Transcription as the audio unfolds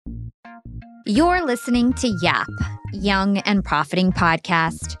You're listening to Yap, Young and Profiting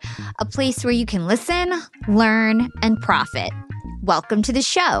Podcast, a place where you can listen, learn, and profit. Welcome to the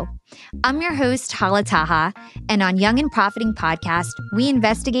show. I'm your host, Hala Taha, and on Young and Profiting Podcast, we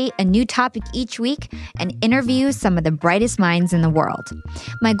investigate a new topic each week and interview some of the brightest minds in the world.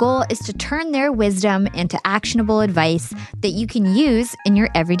 My goal is to turn their wisdom into actionable advice that you can use in your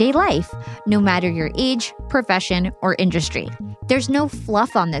everyday life, no matter your age, profession, or industry. There's no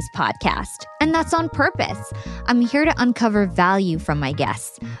fluff on this podcast, and that's on purpose. I'm here to uncover value from my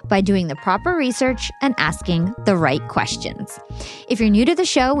guests by doing the proper research and asking the right questions. If you're new to the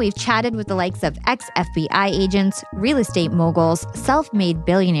show, we've chatted with the likes of ex-FBI agents, real estate moguls, self-made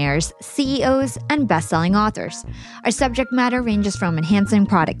billionaires, CEOs, and best-selling authors. Our subject matter ranges from enhancing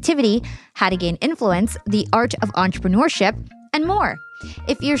productivity, how to gain influence, the art of entrepreneurship, and more.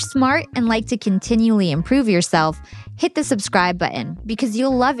 If you're smart and like to continually improve yourself, hit the subscribe button because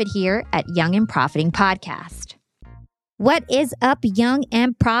you'll love it here at Young and Profiting Podcast. What is up, young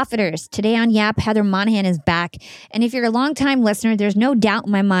and profiters? Today on Yap, Heather Monahan is back. And if you're a longtime listener, there's no doubt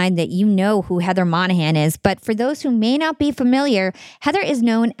in my mind that you know who Heather Monahan is. But for those who may not be familiar, Heather is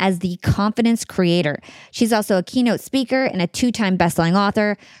known as the confidence creator. She's also a keynote speaker and a 2-time bestselling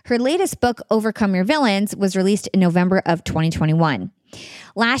author. Her latest book, Overcome Your Villains, was released in November of 2021.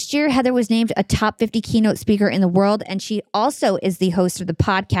 Last year, Heather was named a top 50 keynote speaker in the world, and she also is the host of the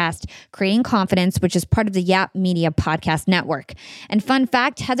podcast Creating Confidence, which is part of the Yap Media Podcast Network. And fun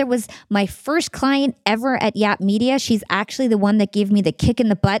fact, Heather was my first client ever at Yap Media. She's actually the one that gave me the kick in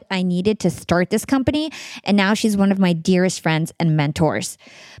the butt I needed to start this company, and now she's one of my dearest friends and mentors.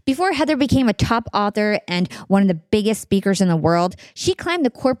 Before Heather became a top author and one of the biggest speakers in the world, she climbed the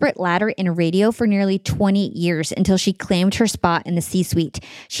corporate ladder in radio for nearly 20 years until she claimed her spot in the C-suite.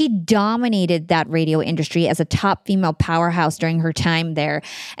 She dominated that radio industry as a top female powerhouse during her time there,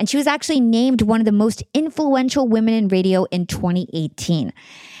 and she was actually named one of the most influential women in radio in 2018.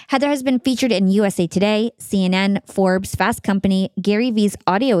 Heather has been featured in USA Today, CNN, Forbes, Fast Company, Gary Vee's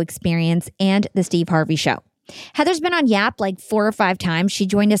Audio Experience, and The Steve Harvey Show. Heather's been on Yap like 4 or 5 times. She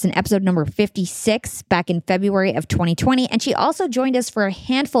joined us in episode number 56 back in February of 2020, and she also joined us for a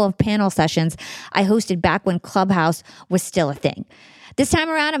handful of panel sessions I hosted back when Clubhouse was still a thing. This time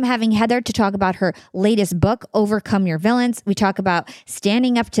around, I'm having Heather to talk about her latest book, Overcome Your Villains. We talk about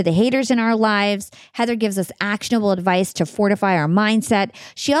standing up to the haters in our lives. Heather gives us actionable advice to fortify our mindset.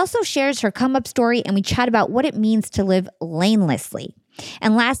 She also shares her come-up story, and we chat about what it means to live lanelessly.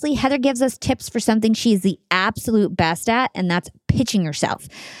 And lastly, Heather gives us tips for something she is the absolute best at, and that's pitching yourself.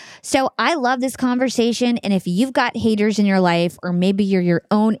 So I love this conversation, and if you've got haters in your life, or maybe you're your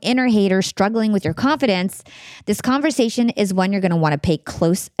own inner hater struggling with your confidence, this conversation is one you're going to want to pay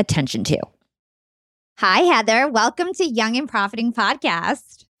close attention to. Hi, Heather. Welcome to Young and Profiting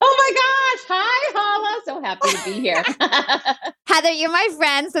Podcast. Oh my gosh. Hi, Hala. So happy to be here. Heather, you're my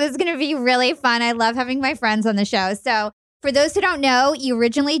friend, so this is going to be really fun. I love having my friends on the show. So for those who don't know, you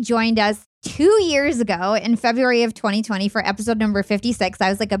originally joined us 2 years ago in February of 2020 for episode number 56. I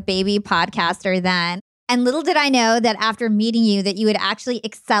was like a baby podcaster then. And little did I know that after meeting you, that you would actually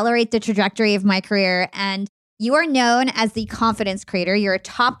accelerate the trajectory of my career. And you are known as the confidence creator. You're a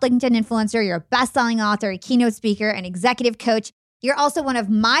top LinkedIn influencer. You're a best-selling author, a keynote speaker, an executive coach. You're also one of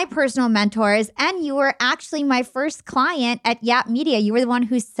my personal mentors. And you were actually my first client at Yap Media. You were the one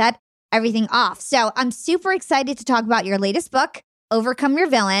who set everything off. So I'm super excited to talk about your latest book, Overcome Your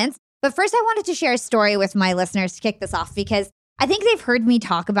Villains. But first, I wanted to share a story with my listeners to kick this off because I think they've heard me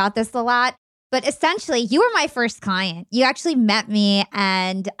talk about this a lot. But essentially, you were my first client. You actually met me,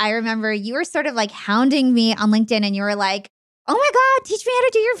 and I remember you were sort of like hounding me on LinkedIn, and you were like, oh my God, teach me how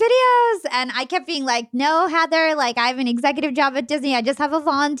to do your videos. And I kept being like, no, Heather, like I have an executive job at Disney. I just have a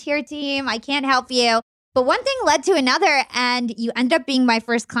volunteer team. I can't help you. But one thing led to another, and you ended up being my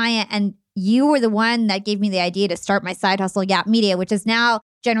first client, and you were the one that gave me the idea to start my side hustle, Yap Media, which has now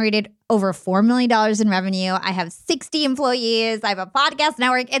generated over $4 million in revenue. I have 60 employees. I have a podcast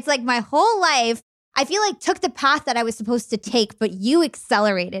network. It's like my whole life, I feel like took the path that I was supposed to take, but you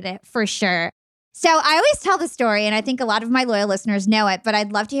accelerated it for sure. So I always tell the story, and I think a lot of my loyal listeners know it, but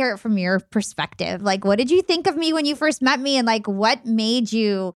I'd love to hear it from your perspective. Like, what did you think of me when you first met me? And like, what made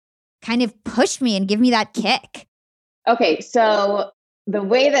you kind of push me and give me that kick? Okay, so the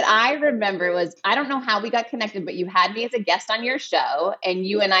way that I remember was, I don't know how we got connected, but you had me as a guest on your show, and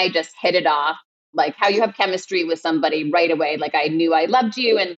you and I just hit it off, like how you have chemistry with somebody right away. Like I knew I loved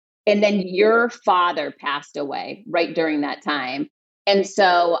you. And then your father passed away right during that time. And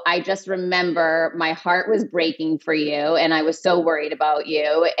so I just remember my heart was breaking for you. And I was so worried about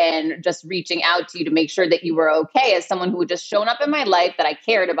you and just reaching out to you to make sure that you were okay as someone who had just shown up in my life that I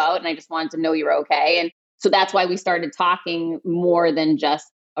cared about. And I just wanted to know you were okay. And so that's why we started talking more than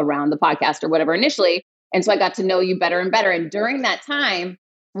just around the podcast or whatever initially. And so I got to know you better and better. And during that time,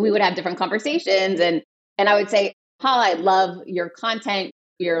 we would have different conversations. And I would say, Hala, I love your content.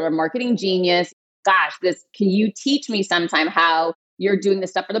 You're a marketing genius. Gosh, can you teach me sometime how you're doing this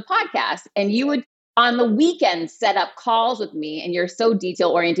stuff for the podcast? And you would on the weekend set up calls with me, and you're so detail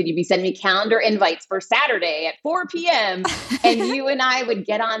oriented. You'd be sending me calendar invites for Saturday at 4 p.m. And you and I would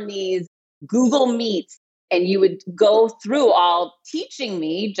get on these Google Meets, and you would go through all teaching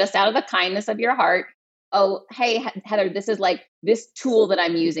me just out of the kindness of your heart. Oh, hey, Heather, this is like this tool that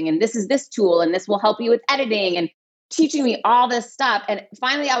I'm using, and this is this tool, and this will help you with editing, and teaching me all this stuff. And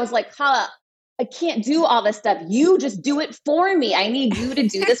finally I was like, Hala, I can't do all this stuff. You just do it for me. I need you to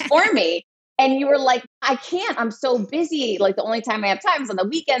do this for me. And you were like, I can't. I'm so busy. Like the only time I have time is on the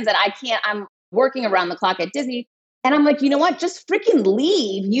weekends, and I can't. I'm working around the clock at Disney. And I'm like, you know what? Just freaking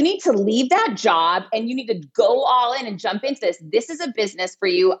leave. You need to leave that job and you need to go all in and jump into this. This is a business for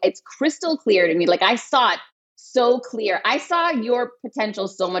you. It's crystal clear to me. Like I saw it so clear. I saw your potential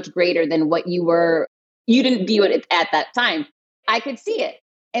so much greater than what you didn't view it at that time. I could see it.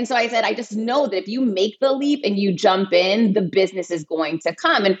 And so I said, I just know that if you make the leap and you jump in, the business is going to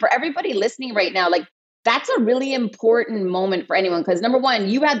come. And for everybody listening right now, like that's a really important moment for anyone. Because number one,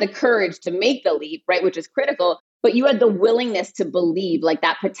 you had the courage to make the leap, right? Which is critical, but you had the willingness to believe like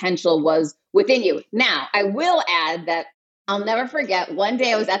that potential was within you. Now, I will add that I'll never forget one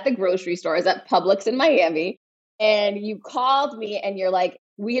day I was at the grocery store, I was at Publix in Miami, and you called me and you're like,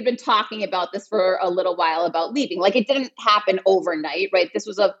 we had been talking about this for a little while about leaving. Like it didn't happen overnight, right? This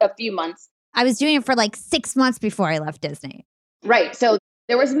was a few months. I was doing it for like 6 months before I left Disney. Right. So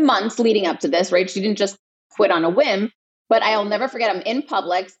there was months leading up to this, right? She didn't just quit on a whim, but I'll never forget. I'm in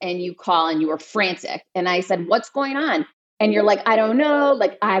Publix and you call and you were frantic. And I said, what's going on? And you're like, I don't know.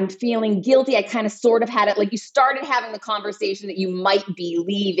 Like I'm feeling guilty. I kind of sort of had it. Like you started having the conversation that you might be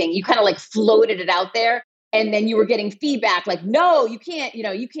leaving. You kind of like floated it out there. And then you were getting feedback like, no, you can't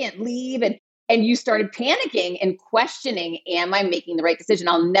leave. And you started panicking and questioning, am I making the right decision?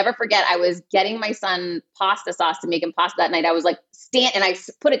 I'll never forget. I was getting my son pasta sauce to make him pasta that night. I was like, and I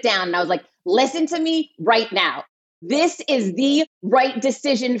put it down and I was like, listen to me right now. This is the right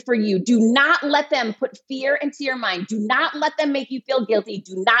decision for you. Do not let them put fear into your mind. Do not let them make you feel guilty.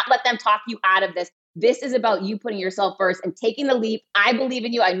 Do not let them talk you out of this. This is about you putting yourself first and taking the leap. I believe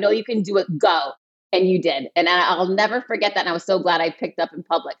in you. I know you can do it. Go. And you did. And I'll never forget that. And I was so glad I picked up in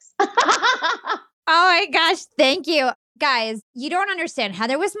Publix. Oh my gosh. Thank you. Guys, you don't understand.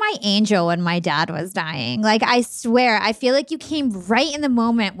 Heather was my angel when my dad was dying. Like, I swear, I feel like you came right in the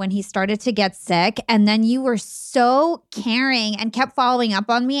moment when he started to get sick. And then you were so caring and kept following up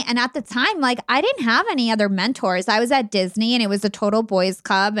on me. And at the time, like, I didn't have any other mentors. I was at Disney and it was a total boys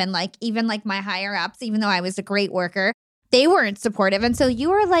club. And like, even like my higher ups, even though I was a great worker, they weren't supportive. And so you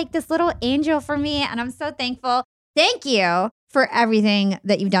were like this little angel for me. And I'm so thankful. Thank you for everything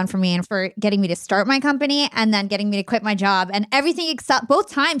that you've done for me and for getting me to start my company and then getting me to quit my job and everything. Both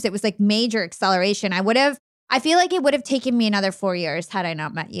times it was like major acceleration. I feel like it would have taken me another 4 years had I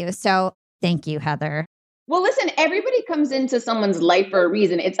not met you. So thank you, Heather. Well, listen, everybody comes into someone's life for a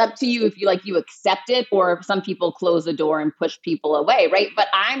reason. It's up to you if you accept it, or if some people close the door and push people away, right? But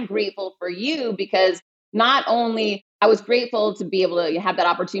I'm grateful for you because not only I was grateful to be able to have that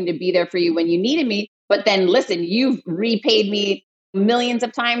opportunity to be there for you when you needed me, but then listen, you've repaid me millions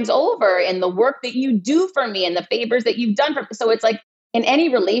of times over in the work that you do for me and the favors that you've done for me. So it's like in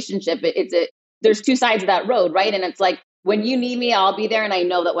any relationship, there's two sides of that road, right? And it's like, when you need me, I'll be there. And I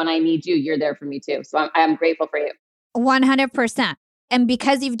know that when I need you, you're there for me too. So I'm grateful for you. 100%. And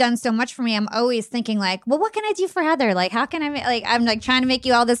because you've done so much for me, I'm always thinking like, well, what can I do for Heather? Like, how can I'm like trying to make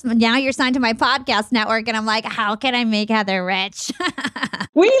you all this. Now you're signed to my podcast network. And I'm like, how can I make Heather rich?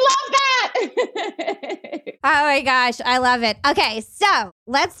 We love that. Oh my gosh. I love it. Okay. So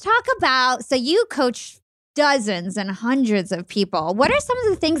let's talk about, so you coach dozens and hundreds of people. What are some of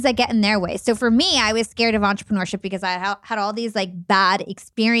the things that get in their way? So for me, I was scared of entrepreneurship because I had all these like bad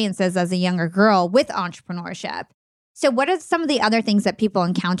experiences as a younger girl with entrepreneurship. So what are some of the other things that people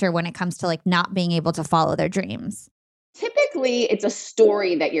encounter when it comes to like not being able to follow their dreams? Typically, it's a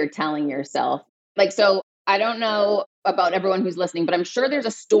story that you're telling yourself. Like, so I don't know about everyone who's listening, but I'm sure there's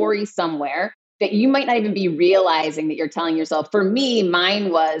a story somewhere that you might not even be realizing that you're telling yourself. For me,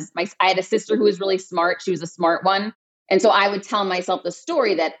 mine was I had a sister who was really smart. She was a smart one. And so I would tell myself the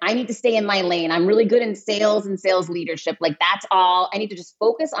story that I need to stay in my lane. I'm really good in sales and sales leadership. Like that's all. I need to just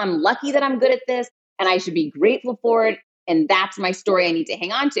focus. I'm lucky that I'm good at this and I should be grateful for it. And that's my story I need to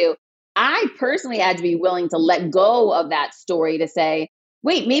hang on to. I personally had to be willing to let go of that story to say,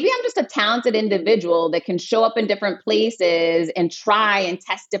 wait, maybe I'm just a talented individual that can show up in different places and try and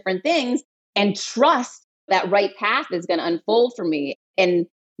test different things and trust that right path is going to unfold for me. And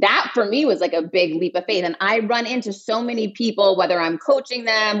that for me was like a big leap of faith. And I run into so many people, whether I'm coaching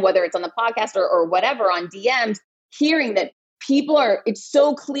them, whether it's on the podcast or whatever on DMs, hearing that people are, it's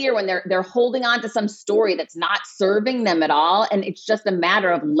so clear when they're holding on to some story that's not serving them at all. And it's just a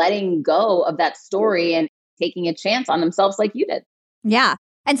matter of letting go of that story and taking a chance on themselves like you did. Yeah.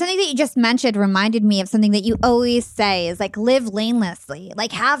 And something that you just mentioned reminded me of something that you always say is like live lanelessly,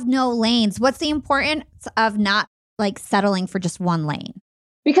 like have no lanes. What's the importance of not like settling for just one lane?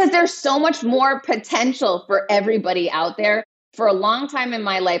 Because there's so much more potential for everybody out there. For a long time in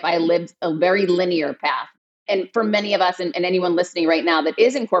my life, I lived a very linear path. And for many of us and anyone listening right now that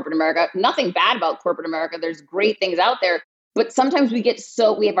is in corporate America, nothing bad about corporate America. There's great things out there. But sometimes we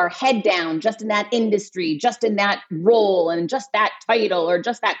have our head down just in that industry, just in that role and just that title or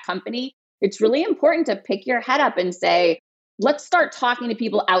just that company. It's really important to pick your head up and say, let's start talking to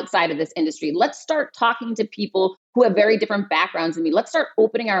people outside of this industry. Let's start talking to people who have very different backgrounds than me. Let's start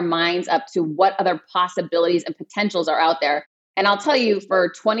opening our minds up to what other possibilities and potentials are out there. And I'll tell you, for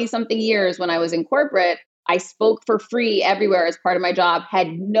 20 something years when I was in corporate, I spoke for free everywhere as part of my job,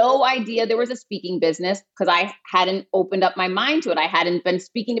 had no idea there was a speaking business because I hadn't opened up my mind to it. I hadn't been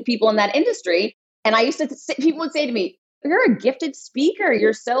speaking to people in that industry. And I used to, people would say to me, you're a gifted speaker.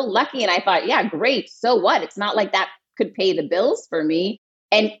 You're so lucky. And I thought, yeah, great. So what? It's not like that could pay the bills for me.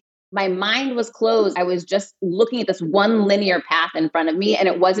 And my mind was closed. I was just looking at this one linear path in front of me. And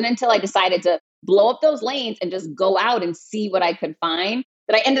it wasn't until I decided to blow up those lanes and just go out and see what I could find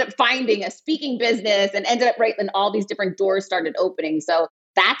that I ended up finding a speaking business and ended up and all these different doors started opening. So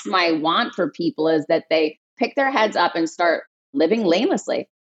that's my want for people is that they pick their heads up and start living lanelessly.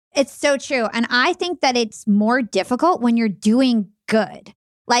 It's so true. And I think that it's more difficult when you're doing good.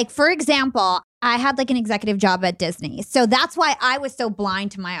 Like, for example, I had like an executive job at Disney. So that's why I was so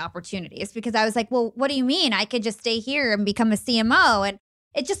blind to my opportunities because I was like, well, what do you mean? I could just stay here and become a CMO and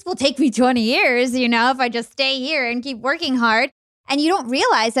it just will take me 20 years, if I just stay here and keep working hard. And you don't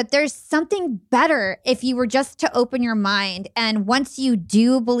realize that there's something better if you were just to open your mind. And once you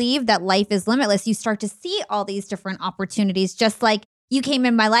do believe that life is limitless, you start to see all these different opportunities, just like you came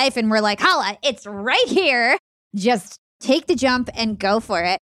in my life and we're like, Hala, it's right here. Just take the jump and go for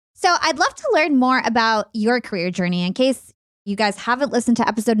it. So I'd love to learn more about your career journey. In case you guys haven't listened to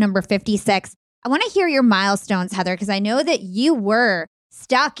episode number 56, I want to hear your milestones, Heather, because I know that you were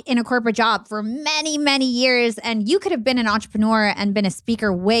stuck in a corporate job for many, many years, and you could have been an entrepreneur and been a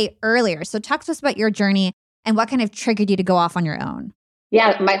speaker way earlier. So talk to us about your journey and what kind of triggered you to go off on your own.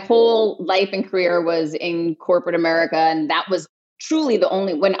 Yeah, my whole life and career was in corporate America. And that was truly the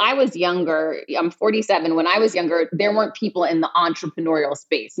only, when I was younger, I'm 47. When I was younger, there weren't people in the entrepreneurial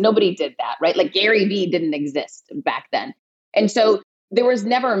space. Nobody did that, right? Like Gary Vee didn't exist back then. And so there was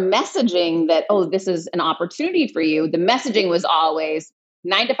never messaging that, oh, this is an opportunity for you. The messaging was always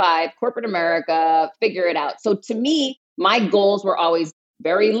 9 to 5, corporate America, figure it out. So to me, my goals were always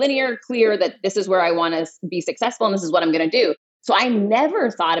very linear, clear that this is where I want to be successful and this is what I'm going to do. So I never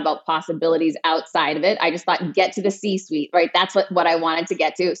thought about possibilities outside of it. I just thought, get to the C-suite, right? That's what I wanted to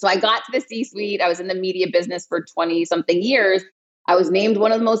get to. So I got to the C-suite. I was in the media business for 20 something years. I was named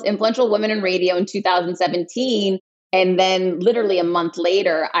one of the most influential women in radio in 2017. And then literally a month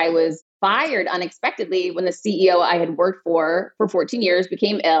later, I was fired unexpectedly when the CEO I had worked for 14 years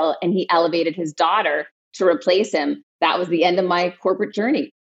became ill and he elevated his daughter to replace him. That was the end of my corporate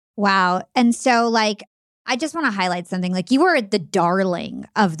journey. Wow. And so I just want to highlight something. Like you were the darling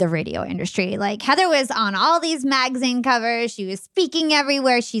of the radio industry. Like Heather was on all these magazine covers. She was speaking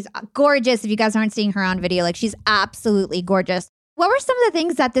everywhere. She's gorgeous. If you guys aren't seeing her on video, like she's absolutely gorgeous. What were some of the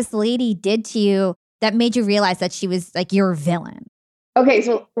things that this lady did to you that made you realize that she was like your villain? Okay,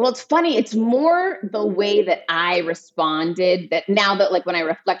 so it's funny. It's more the way that I responded that now that when I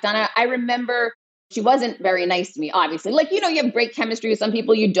reflect on it, I remember she wasn't very nice to me, obviously. You have great chemistry with some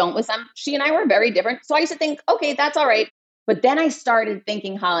people, you don't with some. She and I were very different. So I used to think, okay, that's all right. But then I started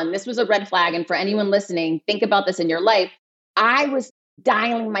thinking, Holland, this was a red flag. And for anyone listening, think about this in your life. I was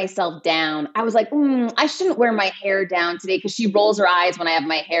dialing myself down. I was like, I shouldn't wear my hair down today because she rolls her eyes when I have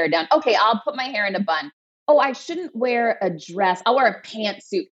my hair down. Okay, I'll put my hair in a bun. Oh, I shouldn't wear a dress. I'll wear a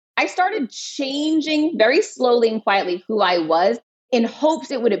pantsuit. I started changing very slowly and quietly who I was in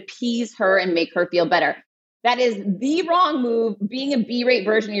hopes it would appease her and make her feel better. That is the wrong move. Being a B-rate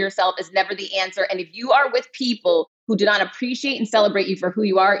version of yourself is never the answer. And if you are with people who do not appreciate and celebrate you for who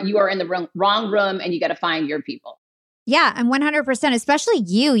you are in the wrong room, and you got to find your people. Yeah, and 100%, especially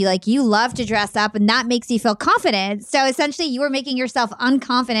you love to dress up and that makes you feel confident. So essentially you were making yourself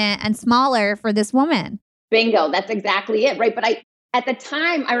unconfident and smaller for this woman. Bingo. That's exactly it. Right. But at the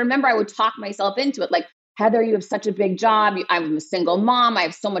time, I remember I would talk myself into it. Like, Heather, you have such a big job. I'm a single mom. I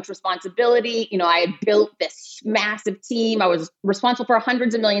have so much responsibility. I had built this massive team. I was responsible for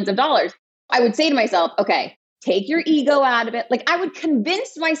hundreds of millions of dollars. I would say to myself, okay, take your ego out of it. Like, I would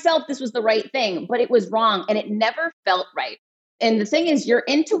convince myself this was the right thing, but it was wrong and it never felt right. And the thing is, your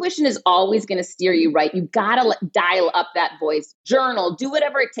intuition is always going to steer you right. You got to dial up that voice, journal, do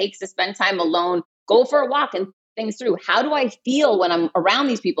whatever it takes to spend time alone, go for a walk and things through. How do I feel when I'm around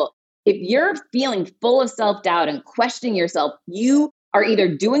these people? If you're feeling full of self-doubt and questioning yourself, you are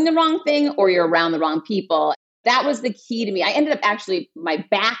either doing the wrong thing or you're around the wrong people. That was the key to me. I ended up my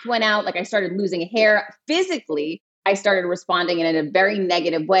back went out, like I started losing hair. Physically, I started responding in a very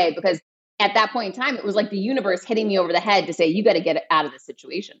negative way because at that point in time, it was like the universe hitting me over the head to say, you got to get out of this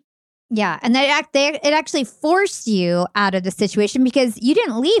situation. Yeah. And it actually forced you out of the situation because you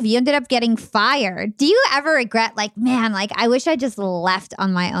didn't leave. You ended up getting fired. Do you ever regret, I wish I just left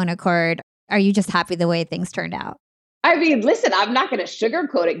on my own accord? Are you just happy the way things turned out? I mean, listen, I'm not going to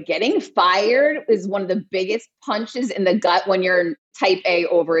sugarcoat it. Getting fired is one of the biggest punches in the gut when you're type A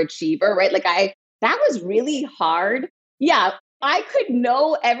overachiever, right? That was really hard. Yeah. I could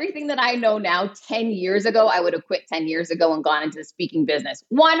know everything that I know now 10 years ago. I would have quit 10 years ago and gone into the speaking business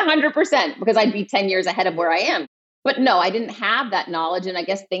 100% because I'd be 10 years ahead of where I am. But no, I didn't have that knowledge. And I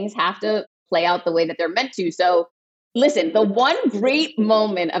guess things have to play out the way that they're meant to. So listen, the one great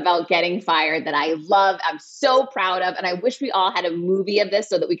moment about getting fired that I love, I'm so proud of, and I wish we all had a movie of this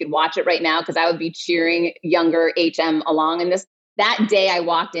so that we could watch it right now because I would be cheering younger HM along in this. That day I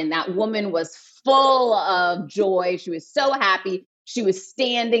walked in, that woman was full of joy. She was so happy. She was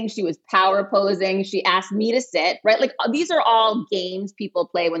standing. She was power posing. She asked me to sit, right? These are all games people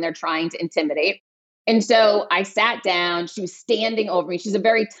play when they're trying to intimidate. And so I sat down. She was standing over me. She's a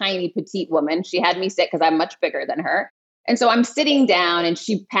very tiny, petite woman. She had me sit because I'm much bigger than her. And so I'm sitting down and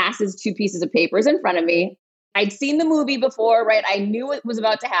she passes two pieces of papers in front of me. I'd seen the movie before, right? I knew what was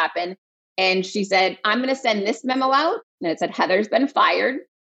about to happen. And she said, I'm going to send this memo out. And it said, Heather's been fired.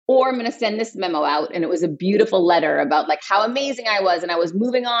 Or I'm going to send this memo out. And it was a beautiful letter about how amazing I was. And I was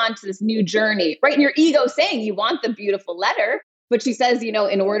moving on to this new journey, right? And your ego saying you want the beautiful letter. But she says,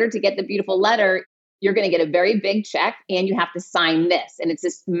 in order to get the beautiful letter, you're going to get a very big check and you have to sign this. And it's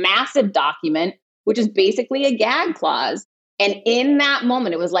this massive document, which is basically a gag clause. And in that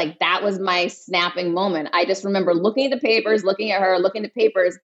moment, it was that was my snapping moment. I just remember looking at the papers, looking at her, looking at the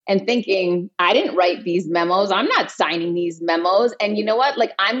papers and thinking, I didn't write these memos. I'm not signing these memos. And you know what?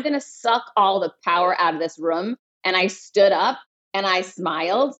 I'm going to suck all the power out of this room. And I stood up and I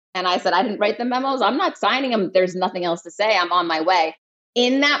smiled and I said, I didn't write the memos. I'm not signing them. There's nothing else to say. I'm on my way.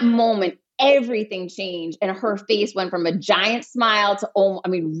 In that moment, everything changed. And her face went from a giant smile to,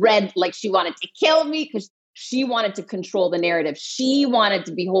 red, like she wanted to kill me because she wanted to control the narrative. She wanted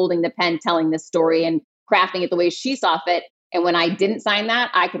to be holding the pen, telling this story and crafting it the way she saw fit. And when I didn't sign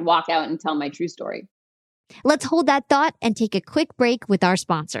that, I could walk out and tell my true story. Let's hold that thought and take a quick break with our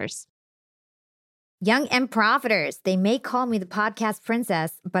sponsors. Young and Profiters, they may call me the podcast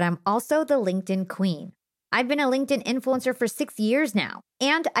princess, but I'm also the LinkedIn queen. I've been a LinkedIn influencer for 6 years now,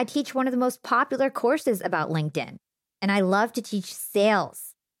 and I teach one of the most popular courses about LinkedIn. And I love to teach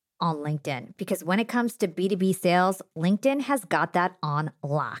sales on LinkedIn because when it comes to B2B sales, LinkedIn has got that on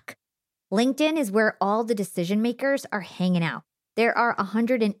lock. LinkedIn is where all the decision makers are hanging out. There are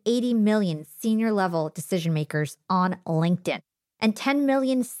 180 million senior level decision makers on LinkedIn and 10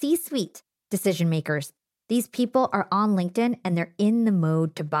 million C-suite decision makers. These people are on LinkedIn and they're in the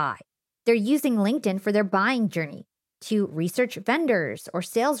mode to buy. They're using LinkedIn for their buying journey, to research vendors or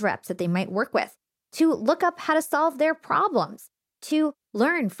sales reps that they might work with, to look up how to solve their problems, to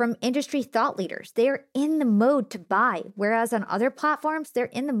learn from industry thought leaders. They're in the mode to buy, whereas on other platforms, they're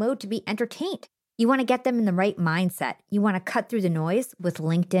in the mode to be entertained. You want to get them in the right mindset. You want to cut through the noise with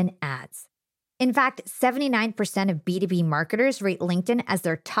LinkedIn ads. In fact, 79% of B2B marketers rate LinkedIn as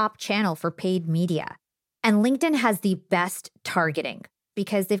their top channel for paid media. And LinkedIn has the best targeting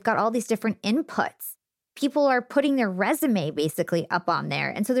because they've got all these different inputs. People are putting their resume basically up on there.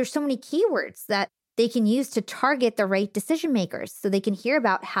 And so there's so many keywords that they can use to target the right decision makers so they can hear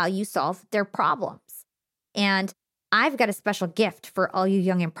about how you solve their problems. And I've got a special gift for all you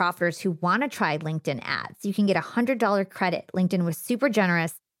young and profiters who want to try LinkedIn ads. You can get a $100 credit. LinkedIn was super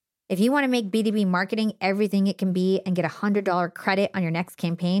generous. If you want to make B2B marketing everything it can be and get a $100 credit on your next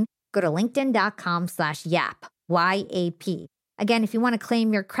campaign, go to linkedin.com/YAP, YAP. Again, if you want to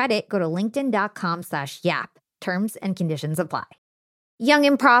claim your credit, go to linkedin.com/YAP. Terms and conditions apply. Young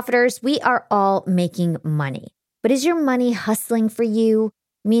and profiters, we are all making money. But is your money hustling for you?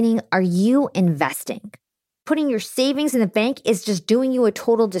 Meaning, are you investing? Putting your savings in the bank is just doing you a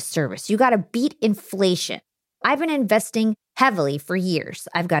total disservice. You got to beat inflation. I've been investing heavily for years.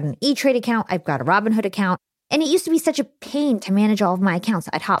 I've got an E-Trade account. I've got a Robinhood account. And it used to be such a pain to manage all of my accounts.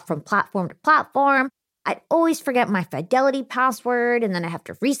 I'd hop from platform to platform. I'd always forget my Fidelity password, and then I have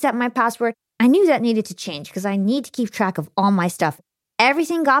to reset my password. I knew that needed to change because I need to keep track of all my stuff.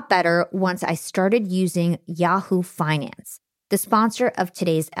 Everything got better once I started using Yahoo Finance, the sponsor of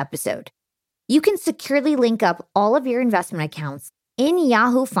today's episode. You can securely link up all of your investment accounts in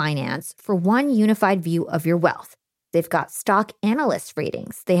Yahoo Finance for one unified view of your wealth. They've got stock analyst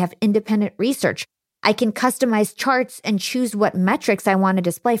ratings. They have independent research. I can customize charts and choose what metrics I want to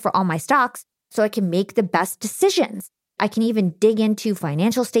display for all my stocks so I can make the best decisions. I can even dig into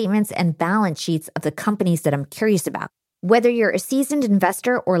financial statements and balance sheets of the companies that I'm curious about. Whether you're a seasoned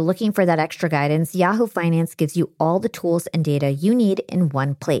investor or looking for that extra guidance, Yahoo Finance gives you all the tools and data you need in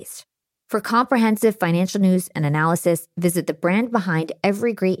one place. For comprehensive financial news and analysis, visit the brand behind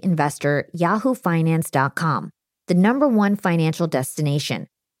every great investor, yahoofinance.com, the #1 financial destination,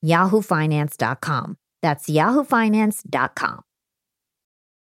 yahoofinance.com. That's yahoofinance.com.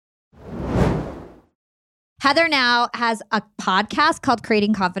 Heather now has a podcast called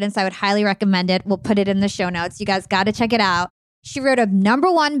Creating Confidence. I would highly recommend it. We'll put it in the show notes. You guys got to check it out. She wrote a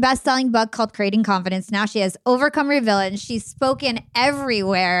 #1 best-selling book called Creating Confidence. Now she has overcome her villains. She's spoken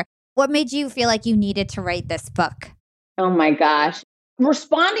everywhere. What made you feel like you needed to write this book? Oh my gosh.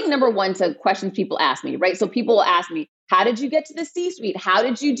 Responding #1 to questions people ask me, right? So people will ask me, how did you get to the C-suite? How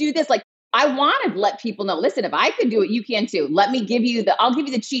did you do this? Like, I want to let people know, listen, if I could do it, you can too. I'll give you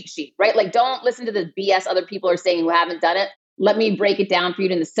the cheat sheet, right? Like, don't listen to the BS other people are saying who haven't done it. Let me break it down for you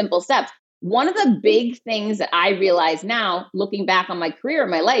in the simple steps. One of the big things that I realize now, looking back on my career,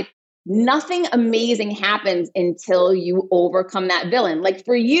 my life, nothing amazing happens until you overcome that villain. Like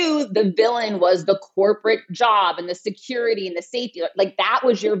for you, the villain was the corporate job and the security and the safety. Like that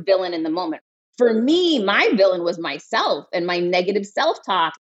was your villain in the moment. For me, my villain was myself and my negative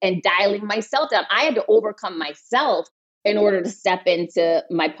self-talk and dialing myself down. I had to overcome myself in order to step into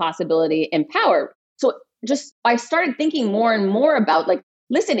my possibility and power. So I started thinking more and more about like,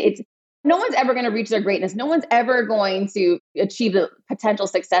 listen, no one's ever going to reach their greatness. No one's ever going to achieve the potential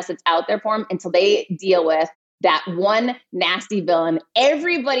success that's out there for them until they deal with that one nasty villain.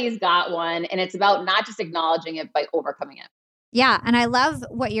 Everybody's got one. And it's about not just acknowledging it, but overcoming it. Yeah. And I love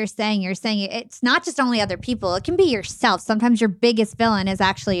what you're saying. You're saying it's not just only other people. It can be yourself. Sometimes your biggest villain is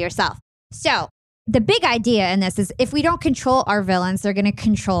actually yourself. So the big idea in this is if we don't control our villains, they're going to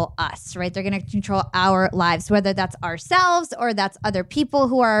control us, right? They're going to control our lives, whether that's ourselves or that's other people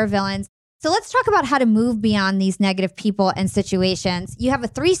who are our villains. So let's talk about how to move beyond these negative people and situations. You have a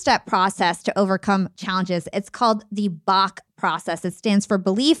 3-step process to overcome challenges. It's called the BACH process. It stands for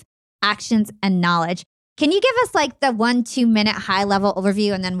belief, actions, and knowledge. Can you give us like the 1-2 minute high level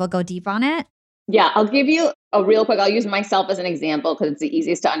overview and then we'll go deep on it? Yeah, I'll give you a real quick, I'll use myself as an example because it's the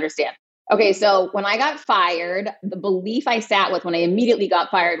easiest to understand. Okay, so when I got fired, the belief I sat with when I immediately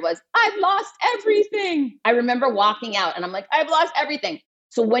got fired was, I've lost everything. I remember walking out and I'm like, I've lost everything.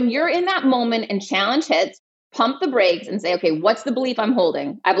 So when you're in that moment and challenge hits, pump the brakes and say, okay, what's the belief I'm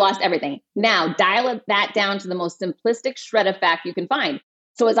holding? I've lost everything. Now dial that down to the most simplistic shred of fact you can find.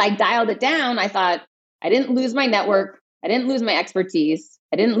 So as I dialed it down, I thought, I didn't lose my network. I didn't lose my expertise.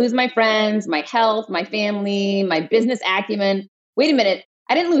 I didn't lose my friends, my health, my family, my business acumen. Wait a minute.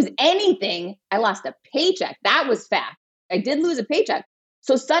 I didn't lose anything. I lost a paycheck. That was fact. I did lose a paycheck.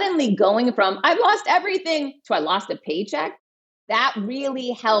 So suddenly going from I've lost everything to I lost a paycheck, that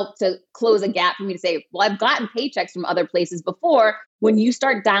really helped to close a gap for me to say, well, I've gotten paychecks from other places before. When you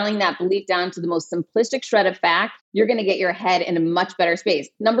start dialing that belief down to the most simplistic shred of fact, you're going to get your head in a much better space.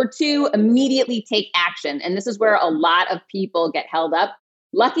 #2, immediately take action. And this is where a lot of people get held up.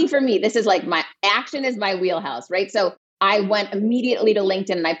 Lucky for me, this is like my action is my wheelhouse, right? So I went immediately to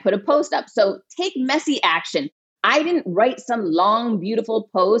LinkedIn and I put a post up. So take messy action. I didn't write some long, beautiful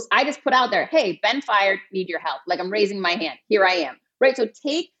post. I just put out there, hey, been fired, need your help. Like I'm raising my hand. Here I am, right? So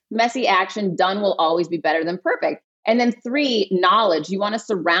take messy action. Done will always be better than perfect. And then 3, knowledge. You want to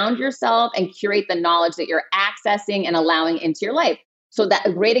surround yourself and curate the knowledge that you're accessing and allowing into your life. So that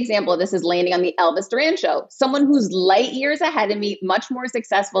a great example of this is landing on the Elvis Duran show. Someone who's light years ahead of me, much more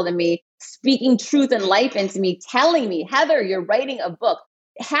successful than me, speaking truth and life into me, telling me, Heather, you're writing a book.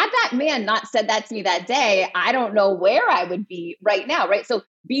 had that man not said that to me that day, I don't know where I would be right now, right? So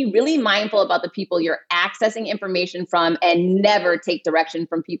be really mindful about the people you're accessing information from and never take direction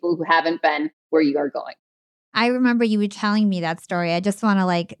from people who haven't been where you are going. I remember you were telling me that story. I just want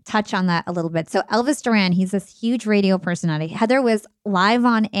to touch on that a little bit. So Elvis Duran, he's this huge radio personality. Heather was live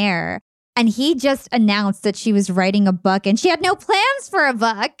on air and he just announced that she was writing a book and she had no plans for a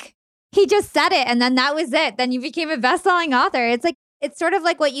book. He just said it and then that was it. Then you became a best-selling author. It's sort of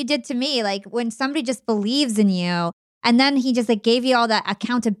like what you did to me. Like when somebody just believes in you and then he just gave you all that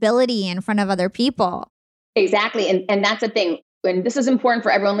accountability in front of other people. Exactly. And that's the thing. And this is important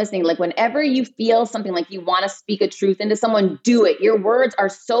for everyone listening. Like whenever you feel something like you want to speak a truth into someone, do it. Your words are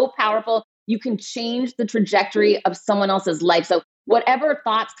so powerful. You can change the trajectory of someone else's life. So whatever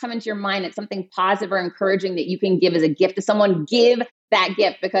thoughts come into your mind, it's something positive or encouraging that you can give as a gift to someone, give that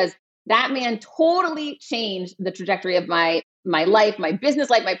gift, because that man totally changed the trajectory of my life, my business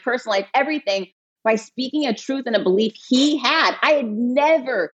life, my personal life, everything by speaking a truth and a belief he had. I had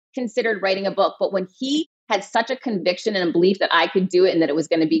never considered writing a book, but when he had such a conviction and a belief that I could do it and that it was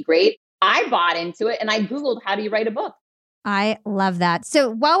going to be great, I bought into it and I Googled, how do you write a book? I love that. So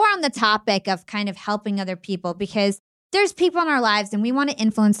while we're on the topic of kind of helping other people, because there's people in our lives and we want to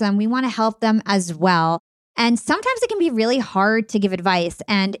influence them, we want to help them as well. And sometimes it can be really hard to give advice.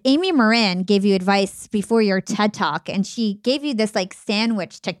 And Amy Morin gave you advice before your TED Talk, and she gave you this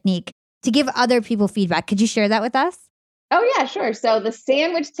sandwich technique to give other people feedback. Could you share that with us? Oh, yeah, sure. So the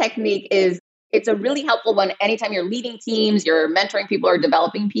sandwich technique it's a really helpful one anytime you're leading teams, you're mentoring people or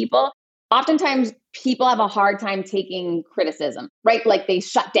developing people. Oftentimes people have a hard time taking criticism, right? Like they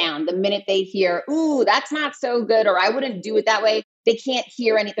shut down the minute they hear, ooh, that's not so good, or I wouldn't do it that way. They can't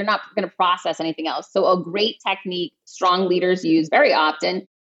hear anything. They're not going to process anything else. So a great technique strong leaders use very often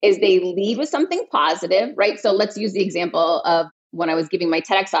is they lead with something positive, right? So let's use the example of when I was giving my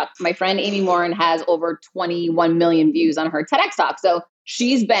TEDx talk. My friend Amy Morin has over 21 million views on her TEDx talk. So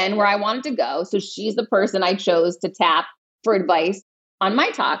she's been where I wanted to go. So she's the person I chose to tap for advice on my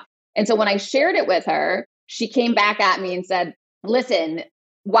talk. And so when I shared it with her, she came back at me and said, listen,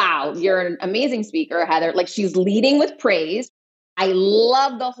 wow, you're an amazing speaker, Heather. Like she's leading with praise. I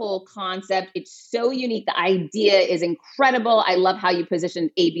love the whole concept. It's so unique. The idea is incredible. I love how you positioned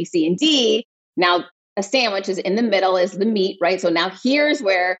A, B, C, and D. Now, a sandwich is in the middle is the meat, right? So now here's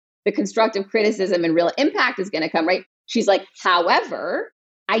where the constructive criticism and real impact is going to come, right? She's like, however,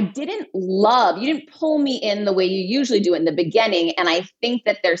 you didn't pull me in the way you usually do in the beginning. And I think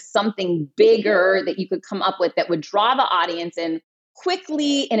that there's something bigger that you could come up with that would draw the audience in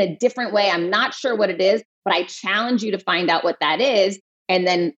quickly in a different way. I'm not sure what it is, but I challenge you to find out what that is. And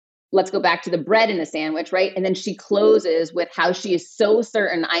then let's go back to the bread in the sandwich, right? And then she closes with how she is so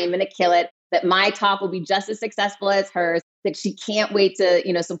certain I am going to kill it, that my talk will be just as successful as hers, that she can't wait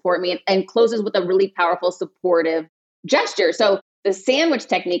to, support me, and closes with a really powerful supportive gesture. So the sandwich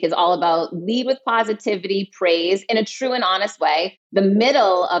technique is all about lead with positivity, praise in a true and honest way. The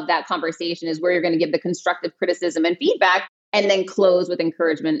middle of that conversation is where you're going to give the constructive criticism and feedback, and then close with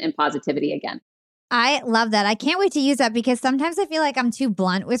encouragement and positivity again. I love that. I can't wait to use that because sometimes I feel like I'm too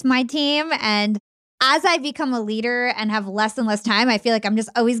blunt with my team. And as I become a leader and have less and less time, I feel like I'm just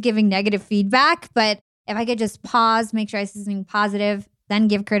always giving negative feedback. But if I could just pause, make sure I say something positive, then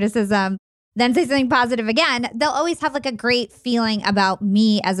give criticism, then say something positive again, they'll always have a great feeling about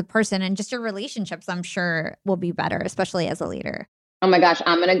me as a person, and just your relationships, I'm sure, will be better, especially as a leader. Oh my gosh,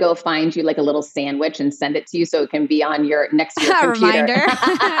 I'm going to go find you a little sandwich and send it to you so it can be on your next to your computer. Reminder,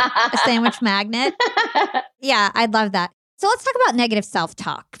 a sandwich magnet. Yeah, I'd love that. So let's talk about negative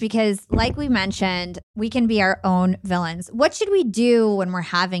self-talk, because like we mentioned, we can be our own villains. What should we do when we're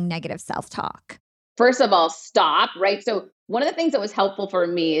having negative self-talk? First of all, stop, right? So one of the things that was helpful for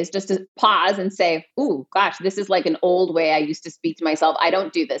me is just to pause and say, ooh, gosh, this is like an old way I used to speak to myself. I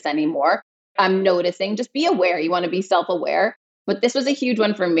don't do this anymore. I'm noticing. Just be aware. You want to be self-aware. But this was a huge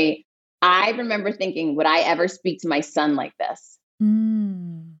one for me. I remember thinking, would I ever speak to my son like this?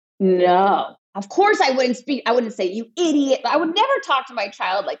 No. Of course I wouldn't speak. I wouldn't say, you idiot. I would never talk to my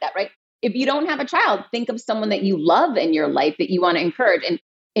child like that, right? If you don't have a child, think of someone that you love in your life that you want to encourage, and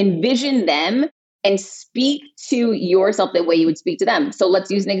envision them and speak to yourself the way you would speak to them. So let's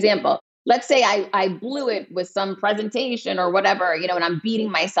use an example. Let's say I blew it with some presentation or whatever, and I'm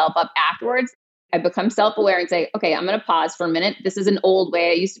beating myself up afterwards. I become self-aware and say, okay, I'm going to pause for a minute. This is an old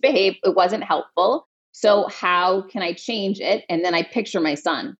way I used to behave. It wasn't helpful. So how can I change it? And then I picture my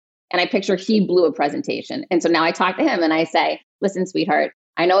son, and I picture he blew a presentation. And so now I talk to him and I say, listen, sweetheart,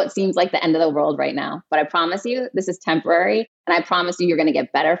 I know it seems like the end of the world right now, but I promise you this is temporary. And I promise you're going to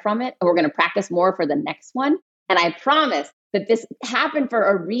get better from it. And we're going to practice more for the next one. And I promise that this happened for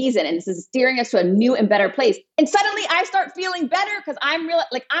a reason. And this is steering us to a new and better place. And suddenly I start feeling better because I'm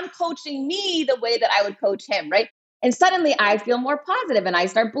I'm coaching me the way that I would coach him, right? And suddenly I feel more positive and I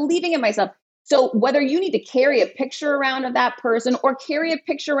start believing in myself. So whether you need to carry a picture around of that person or carry a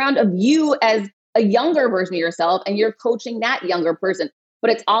picture around of you as a younger version of yourself and you're coaching that younger person,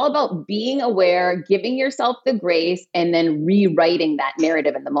 but it's all about being aware, giving yourself the grace, and then rewriting that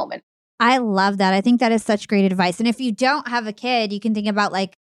narrative in the moment. I love that. I think that is such great advice. And if you don't have a kid, you can think about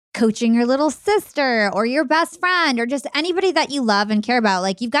like coaching your little sister or your best friend or just anybody that you love and care about.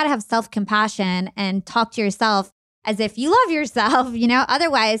 Like you've got to have self-compassion and talk to yourself as if you love yourself,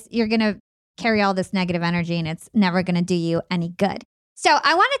 otherwise you're going to carry all this negative energy and it's never going to do you any good. So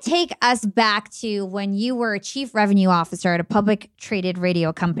I want to take us back to when you were a chief revenue officer at a public traded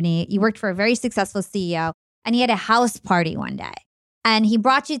radio company. You worked for a very successful CEO and he had a house party one day. And he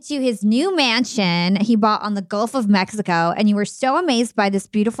brought you to his new mansion he bought on the Gulf of Mexico. And you were so amazed by this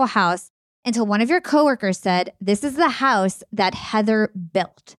beautiful house until one of your coworkers said, "This is the house that Heather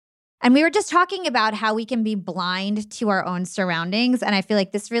built." And we were just talking about how we can be blind to our own surroundings. And I feel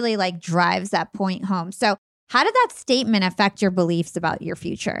like this really drives that point home. So how did that statement affect your beliefs about your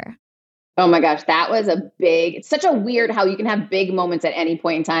future? Oh my gosh, that was it's such a weird how you can have big moments at any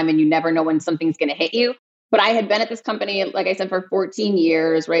point in time and you never know when something's going to hit you. But I had been at this company, like I said, for 14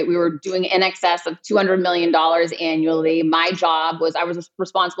 years, right? We were doing in excess of $200 million annually. My job was I was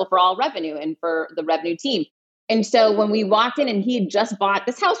responsible for all revenue and for the revenue team. And so when we walked in and he had just bought,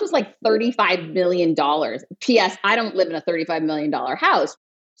 this house was like $35 million. P.S. I don't live in a $35 million house.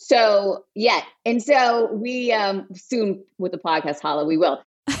 So yet. And so we soon with the podcast, Hala, we will.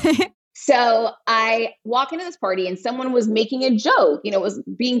 So I walk into this party and someone was making a joke, was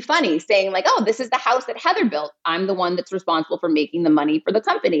being funny, saying like, "Oh, this is the house that Heather built. I'm the one that's responsible for making the money for the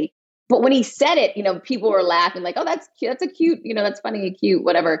company." But when he said it, people were laughing like, "Oh, that's cute. That's a cute, that's funny and cute,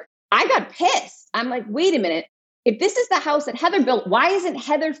 whatever." I got pissed. I'm like, wait a minute. If this is the house that Heather built, why isn't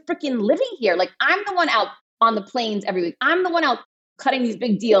Heather freaking living here? Like I'm the one out on the planes every week. I'm the one out cutting these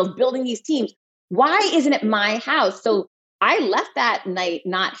big deals, building these teams. Why isn't it my house? So I left that night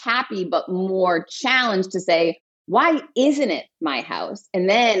not happy, but more challenged to say, why isn't it my house? And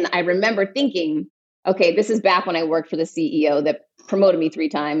then I remember thinking, okay, this is back when I worked for the CEO that promoted me 3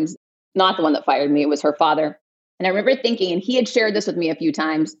 times, not the one that fired me. It was her father. And I remember thinking, and he had shared this with me a few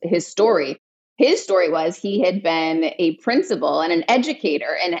times, his story. His story was he had been a principal and an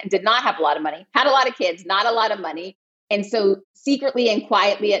educator and did not have a lot of money, had a lot of kids, not a lot of money. And so secretly and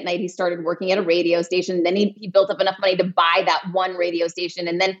quietly at night, he started working at a radio station. Then he built up enough money to buy that one radio station.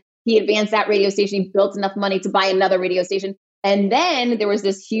 And then he advanced that radio station. He built enough money to buy another radio station. And then there was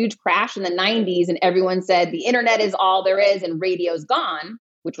this huge crash in the 90s and everyone said the internet is all there is and radio's gone,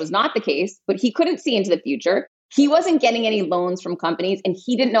 which was not the case, but he couldn't see into the future. He wasn't getting any loans from companies and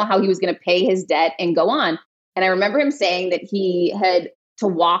he didn't know how he was going to pay his debt and go on. And I remember him saying that he had to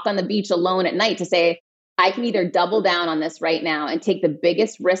walk on the beach alone at night to say, I can either double down on this right now and take the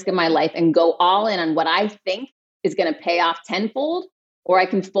biggest risk of my life and go all in on what I think is going to pay off tenfold, or I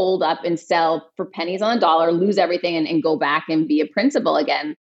can fold up and sell for pennies on the dollar, lose everything and go back and be a principal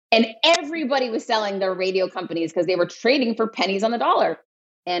again. And everybody was selling their radio companies because they were trading for pennies on the dollar.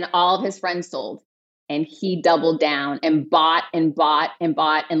 And all of his friends sold. And he doubled down and bought and bought and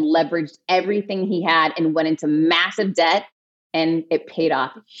bought and leveraged everything he had and went into massive debt. And it paid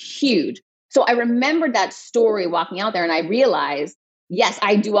off huge. So I remembered that story walking out there and I realized, yes,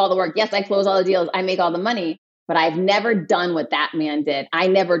 I do all the work. Yes, I close all the deals. I make all the money, but I've never done what that man did. I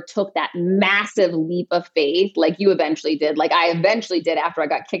never took that massive leap of faith like you eventually did, like I eventually did after I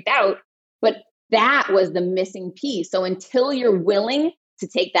got kicked out. But that was the missing piece. So until you're willing to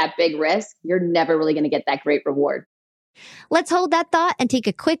take that big risk, you're never really going to get that great reward. Let's hold that thought and take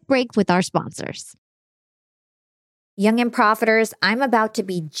a quick break with our sponsors. Young and Profiters, I'm about to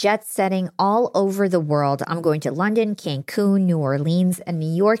be jet-setting all over the world. I'm going to London, Cancun, New Orleans, and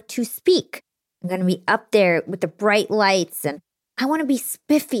New York to speak. I'm going to be up there with the bright lights, and I want to be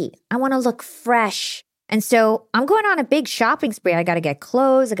spiffy. I want to look fresh. And so I'm going on a big shopping spree. I got to get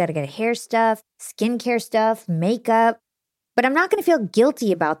clothes. I got to get hair stuff, skincare stuff, makeup. But I'm not going to feel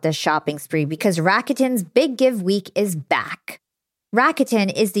guilty about this shopping spree because Rakuten's Big Give Week is back.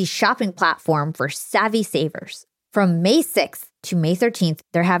 Rakuten is the shopping platform for savvy savers. From May 6th to May 13th,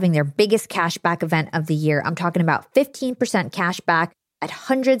 they're having their biggest cashback event of the year. I'm talking about 15% cashback at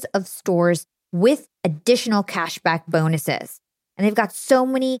hundreds of stores with additional cashback bonuses. And they've got so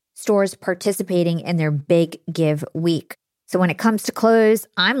many stores participating in their Big Give Week. So when it comes to clothes,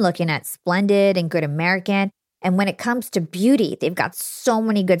 I'm looking at Splendid and Good American. And when it comes to beauty, they've got so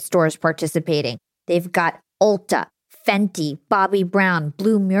many good stores participating. They've got Ulta, Fenty, Bobbi Brown,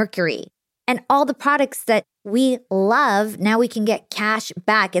 Bluemercury, and all the products that we love. Now we can get cash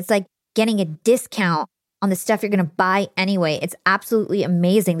back. It's like getting a discount on the stuff you're going to buy anyway. It's absolutely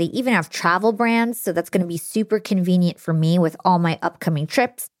amazing. They even have travel brands, so that's going to be super convenient for me with all my upcoming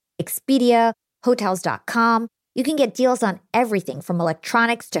trips. Expedia, Hotels.com. You can get deals on everything from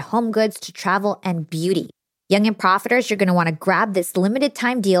electronics to home goods to travel and beauty. Young and Profiters, you're going to want to grab this limited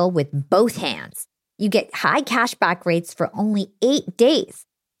time deal with both hands. You get high cashback rates for only 8 days.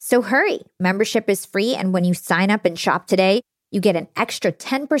 So hurry. Membership is free, and when you sign up and shop today, you get an extra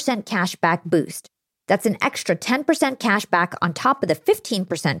 10% cashback boost. That's an extra 10% cash back on top of the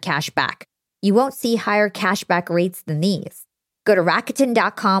 15% cash back. You won't see higher cashback rates than these. Go to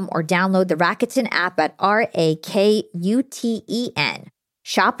Rakuten.com or download the Rakuten app at RAKUTEN.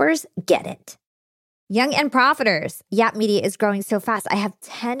 Shoppers get it. Young and Profiters. Yap Media is growing so fast. I have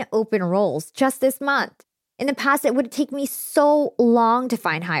 10 open roles just this month. In the past, it would take me so long to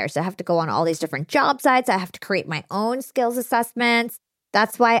find hires. I have to go on all these different job sites. I have to create my own skills assessments.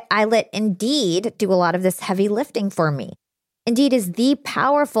 That's why I let Indeed do a lot of this heavy lifting for me. Indeed is the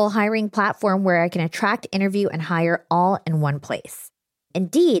powerful hiring platform where I can attract, interview, and hire all in one place.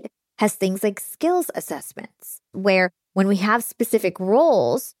 Indeed has things like skills assessments, where when we have specific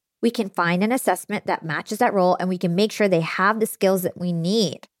roles, we can find an assessment that matches that role and we can make sure they have the skills that we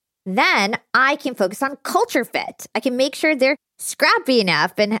need. Then I can focus on culture fit. I can make sure they're scrappy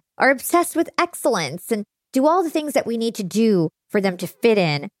enough and are obsessed with excellence and do all the things that we need to do for them to fit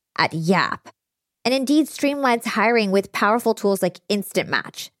in at Yap. And Indeed streamlines hiring with powerful tools like Instant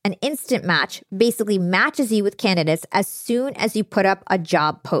Match. An Instant Match basically matches you with candidates as soon as you put up a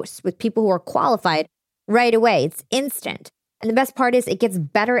job post with people who are qualified right away. It's instant. And the best part is it gets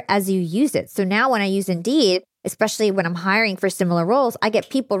better as you use it. So now when I use Indeed, especially when I'm hiring for similar roles, I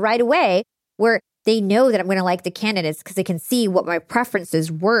get people right away where they know that I'm going to like the candidates because they can see what my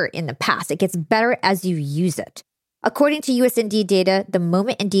preferences were in the past. It gets better as you use it. According to US Indeed data, the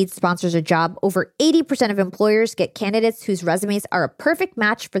moment Indeed sponsors a job, over 80% of employers get candidates whose resumes are a perfect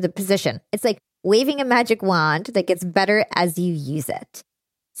match for the position. It's like waving a magic wand that gets better as you use it.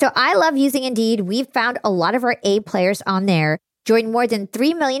 So I love using Indeed. We've found a lot of our A players on there. Join more than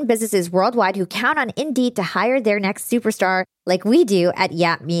 3 million businesses worldwide who count on Indeed to hire their next superstar like we do at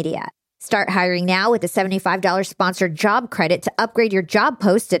Yap Media. Start hiring now with a $75 sponsored job credit to upgrade your job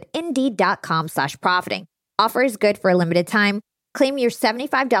post at Indeed.com/profiting. Offer is good for a limited time. Claim your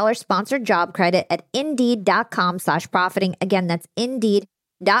 $75 sponsored job credit at Indeed.com/profiting. Again, that's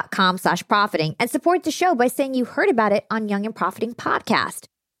Indeed.com/profiting. And support the show by saying you heard about it on Young and Profiting Podcast.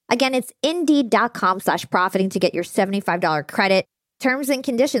 Again, it's Indeed.com/profiting to get your $75 credit. Terms and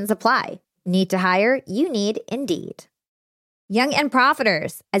conditions apply. Need to hire? You need Indeed. Young and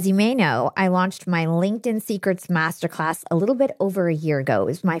Profiters. As you may know, I launched my LinkedIn Secrets Masterclass a little bit over a year ago. It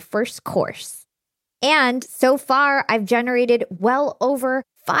was my first course. And so far, I've generated well over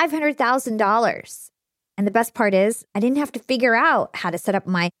 $500,000. And the best part is, I didn't have to figure out how to set up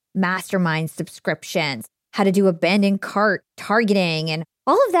my mastermind subscriptions, how to do abandoned cart targeting, and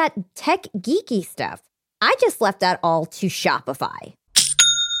all of that tech geeky stuff. I just left that all to Shopify.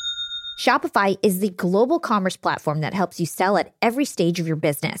 Shopify is the global commerce platform that helps you sell at every stage of your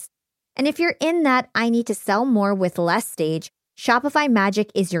business. And if you're in that I need to sell more with less stage, Shopify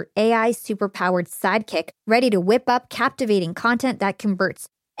Magic is your AI superpowered sidekick ready to whip up captivating content that converts.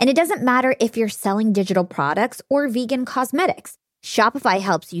 And it doesn't matter if you're selling digital products or vegan cosmetics. Shopify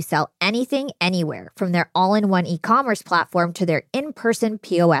helps you sell anything, anywhere, from their all-in-one e-commerce platform to their in-person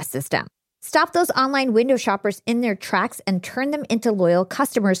POS system. Stop those online window shoppers in their tracks and turn them into loyal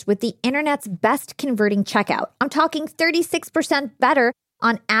customers with the internet's best converting checkout. I'm talking 36% better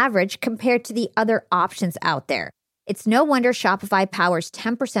on average compared to the other options out there. It's no wonder Shopify powers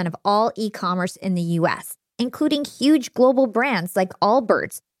 10% of all e-commerce in the US, including huge global brands like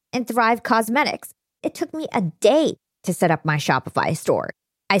Allbirds and Thrive Cosmetics. It took me a day to set up my Shopify store.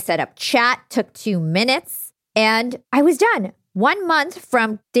 I set up chat, took 2 minutes, and I was done. 1 month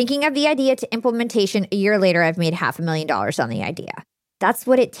from thinking of the idea to implementation, a year later, I've made $500,000 on the idea. That's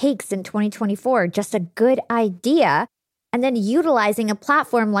what it takes in 2024, just a good idea, and then utilizing a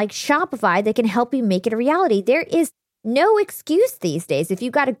platform like Shopify that can help you make it a reality. There is no excuse these days. If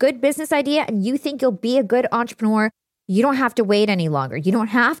you've got a good business idea and you think you'll be a good entrepreneur, you don't have to wait any longer. You don't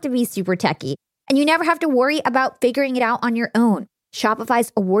have to be super techie, and you never have to worry about figuring it out on your own.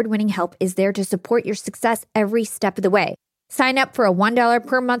 Shopify's award-winning help is there to support your success every step of the way. Sign up for a $1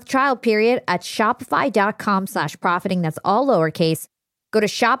 per month trial period at shopify.com/profiting. That's all lowercase. Go to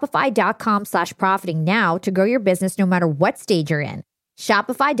shopify.com/profiting now to grow your business no matter what stage you're in.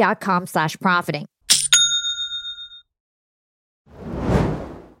 Shopify.com/profiting.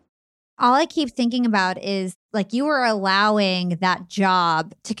 all I keep thinking about is like you were allowing that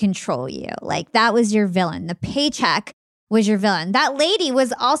job to control you. Like that was your villain. The paycheck was your villain. That lady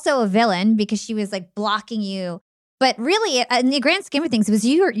was also a villain because she was like blocking you. But really, in the grand scheme of things, it was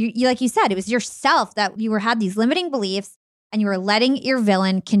you like you said, it was yourself that you had these limiting beliefs and you were letting your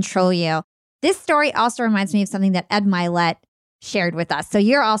villain control you. This story also reminds me of something that Ed Mylett shared with us. So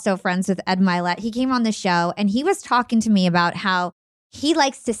you're also friends with Ed Mylett. He came on the show and he was talking to me about how he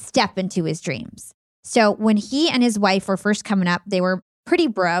likes to step into his dreams. So when he and his wife were first coming up, they were pretty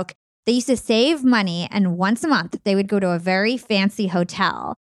broke. They used to save money, and once a month they would go to a very fancy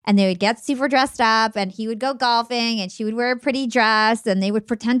hotel and they would get super dressed up and he would go golfing and she would wear a pretty dress and they would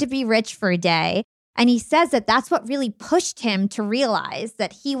pretend to be rich for a day. And he says that that's what really pushed him to realize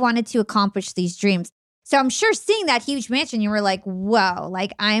that he wanted to accomplish these dreams. So I'm sure seeing that huge mansion, you were like, whoa,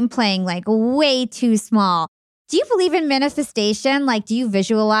 like I'm playing like way too small. Do you believe in manifestation? Like, do you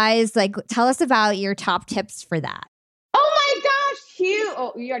visualize? Like, tell us about your top tips for that. Oh my gosh, huge.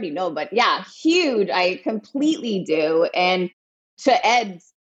 Oh, you already know, but yeah, huge. I completely do. And to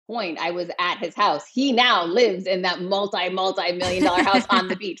Ed's point, I was at his house. He now lives in that multi-million dollar house on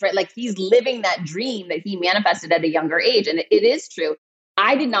the beach, right? Like he's living that dream that he manifested at a younger age. And it is true.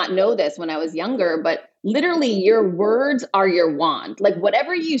 I did not know this when I was younger, but literally your words are your wand. Like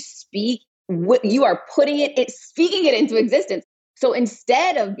whatever you speak, what you are putting speaking it into existence. So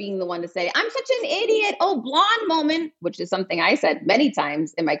instead of being the one to say, I'm such an idiot, oh, blonde moment, which is something I said many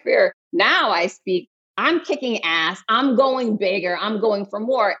times in my career, now I speak, I'm kicking ass, I'm going bigger, I'm going for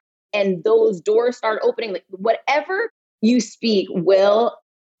more. And those doors start opening. Like whatever you speak will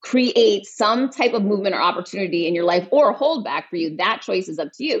create some type of movement or opportunity in your life or hold back for you. That choice is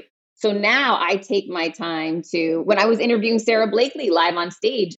up to you. So now I take my time when I was interviewing Sarah Blakely live on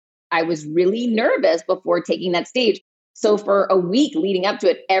stage, I was really nervous before taking that stage. So for a week leading up to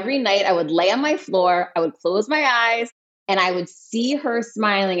it, every night I would lay on my floor, I would close my eyes, and I would see her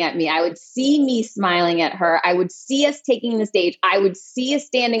smiling at me. I would see me smiling at her. I would see us taking the stage. I would see a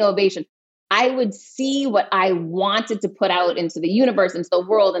standing ovation. I would see what I wanted to put out into the universe, into the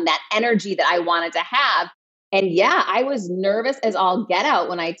world, and that energy that I wanted to have. And yeah, I was nervous as all get out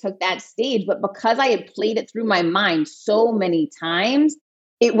when I took that stage. But because I had played it through my mind so many times,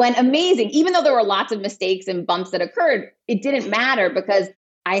 it went amazing. Even though there were lots of mistakes and bumps that occurred, it didn't matter because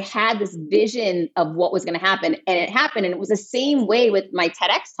I had this vision of what was going to happen, and it happened. And it was the same way with my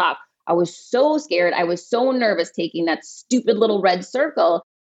TEDx talk. I was so scared. I was so nervous taking that stupid little red circle.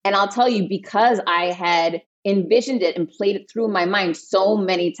 And I'll tell you, because I had envisioned it and played it through my mind so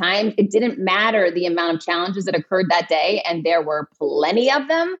many times, it didn't matter the amount of challenges that occurred that day. And there were plenty of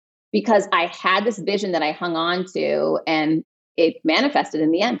them because I had this vision that I hung on to, and it manifested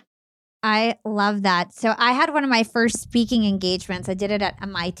in the end. I love that. So I had one of my first speaking engagements. I did it at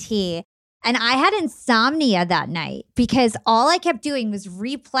MIT, and I had insomnia that night because all I kept doing was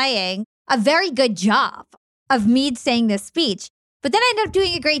replaying a very good job of me saying this speech. But then I ended up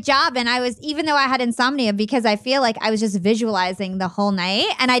doing a great job. And even though I had insomnia, because I feel like I was just visualizing the whole night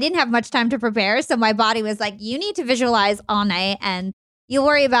and I didn't have much time to prepare. So my body was like, you need to visualize all night and you'll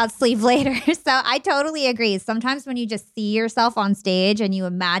worry about sleep later. So I totally agree. Sometimes when you just see yourself on stage and you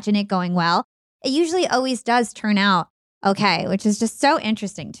imagine it going well, it usually always does turn out okay, which is just so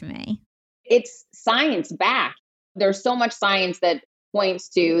interesting to me. It's science backed. There's so much science that points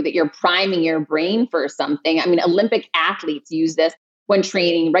to that you're priming your brain for something. I mean, Olympic athletes use this when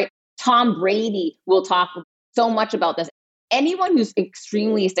training, right? Tom Brady will talk so much about this. Anyone who's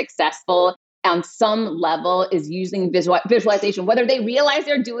extremely successful on some level is using visualization, whether they realize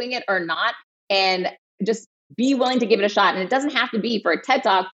they're doing it or not, and just be willing to give it a shot. And it doesn't have to be for a TED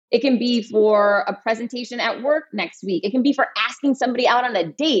Talk. It can be for a presentation at work next week. It can be for asking somebody out on a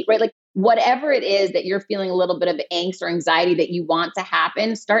date, right? Like whatever it is that you're feeling a little bit of angst or anxiety that you want to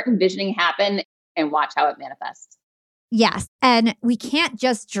happen, start envisioning happen and watch how it manifests. Yes. And we can't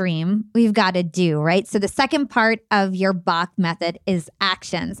just dream. We've got to do, right? So the second part of your Bach method is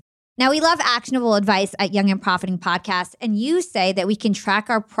actions. Now, we love actionable advice at Young and Profiting Podcast, and you say that we can track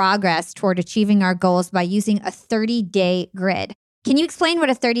our progress toward achieving our goals by using a 30-day grid. Can you explain what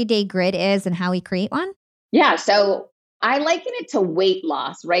a 30-day grid is and how we create one? Yeah. So I liken it to weight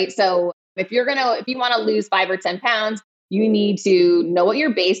loss, right? So if you want to lose 5 or 10 pounds, you need to know what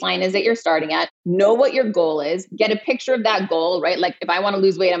your baseline is that you're starting at, know what your goal is, get a picture of that goal, right? Like if I want to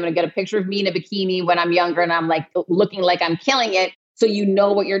lose weight, I'm going to get a picture of me in a bikini when I'm younger and I'm like looking like I'm killing it. So you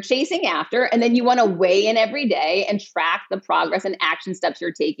know what you're chasing after. And then you want to weigh in every day and track the progress and action steps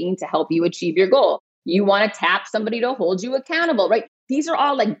you're taking to help you achieve your goal. You want to tap somebody to hold you accountable, right? these are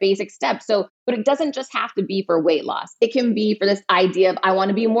all like basic steps. So, but it doesn't just have to be for weight loss. It can be for this idea of I want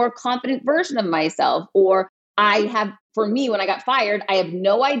to be a more confident version of myself, or for me, when I got fired, I have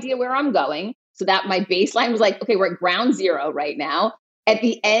no idea where I'm going. So that my baseline was like, okay, we're at ground zero right now. At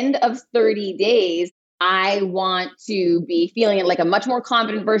the end of 30 days, I want to be feeling like a much more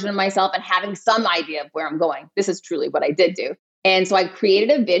confident version of myself and having some idea of where I'm going. This is truly what I did do. And so I created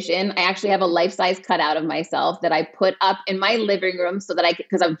a vision. I actually have a life-size cutout of myself that I put up in my living room so that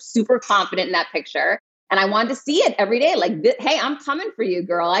because I'm super confident in that picture. And I wanted to see it every day. Like, hey, I'm coming for you,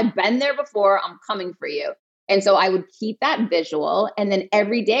 girl. I've been there before. I'm coming for you. And so I would keep that visual. And then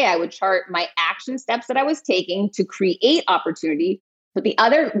every day I would chart my action steps that I was taking to create opportunity. But the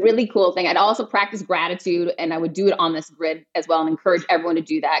other really cool thing, I'd also practice gratitude, and I would do it on this grid as well and encourage everyone to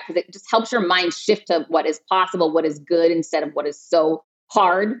do that because it just helps your mind shift to what is possible, what is good instead of what is so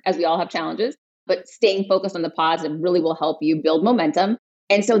hard, as we all have challenges. But staying focused on the positive really will help you build momentum.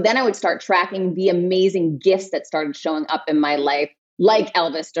 And so then I would start tracking the amazing gifts that started showing up in my life, like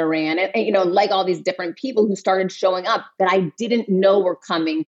Elvis Duran, and like all these different people who started showing up that I didn't know were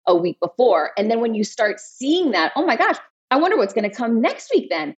coming a week before. And then when you start seeing that, oh my gosh, I wonder what's going to come next week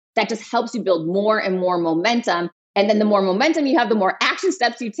then. That just helps you build more and more momentum. And then the more momentum you have, the more action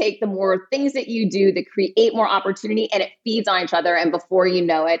steps you take, the more things that you do that create more opportunity, and it feeds on each other. And before you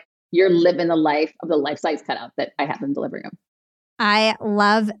know it, you're living the life of the life-size cutout that I have been delivering them. I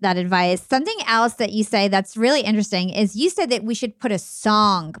love that advice. Something else that you say that's really interesting is you said that we should put a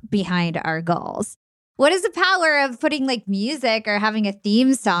song behind our goals. What is the power of putting like music or having a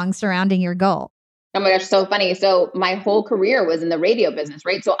theme song surrounding your goal? Oh my gosh, so funny. So my whole career was in the radio business,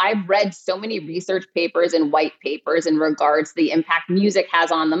 right? So I've read so many research papers and white papers in regards to the impact music has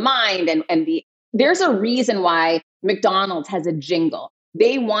on the mind. There's a reason why McDonald's has a jingle.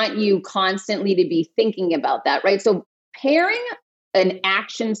 They want you constantly to be thinking about that, right? So pairing an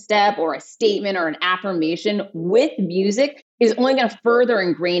action step or a statement or an affirmation with music is only going to further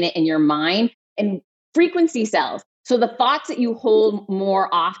ingrain it in your mind and frequency cells. So the thoughts that you hold more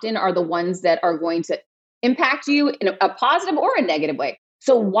often are the ones that are going to impact you in a positive or a negative way.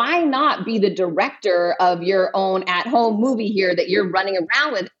 So why not be the director of your own at-home movie here that you're running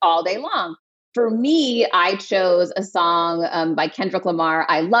around with all day long? For me, I chose a song by Kendrick Lamar,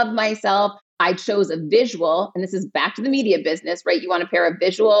 I Love Myself. I chose a visual, and this is back to the media business, right? You want to pair a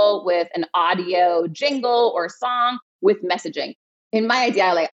visual with an audio jingle or song with messaging. In my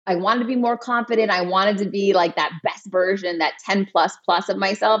idea, I wanted to be more confident. I wanted to be like that best version, that 10 plus of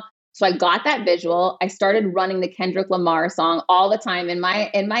myself. So I got that visual. I started running the Kendrick Lamar song all the time in my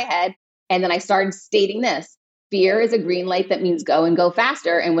head. And then I started stating this: fear is a green light that means go and go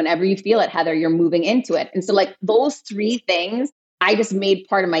faster. And whenever you feel it, Heather, you're moving into it. And so like those three things, I just made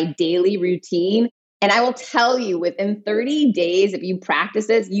part of my daily routine. And I will tell you, within 30 days, if you practice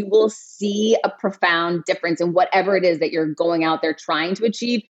this, you will see a profound difference in whatever it is that you're going out there trying to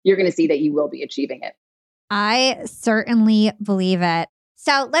achieve. You're going to see that you will be achieving it. I certainly believe it.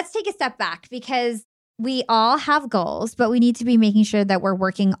 So let's take a step back because we all have goals, but we need to be making sure that we're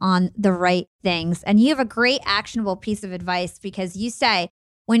working on the right things. And you have a great actionable piece of advice because you say,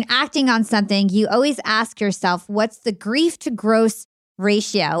 when acting on something, you always ask yourself, what's the grief to gross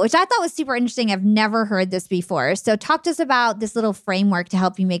ratio, which I thought was super interesting. I've never heard this before. So talk to us about this little framework to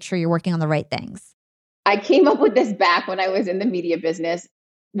help you make sure you're working on the right things. I came up with this back when I was in the media business.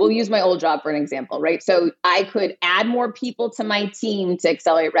 We'll use my old job for an example, right? So I could add more people to my team to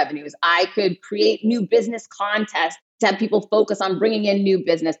accelerate revenues. I could create new business contests to have people focus on bringing in new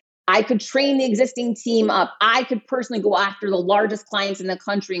business. I could train the existing team up. I could personally go after the largest clients in the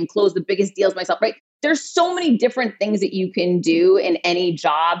country and close the biggest deals myself, right? There's so many different things that you can do in any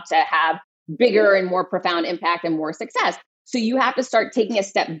job to have bigger and more profound impact and more success. So you have to start taking a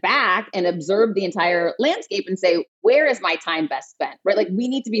step back and observe the entire landscape and say, where is my time best spent, right? Like we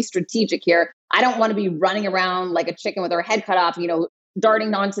need to be strategic here. I don't want to be running around like a chicken with her head cut off,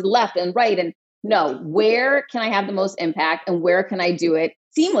 darting on to the left and right. And no, where can I have the most impact and where can I do it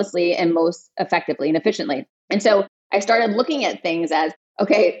seamlessly and most effectively and efficiently? And so I started looking at things as,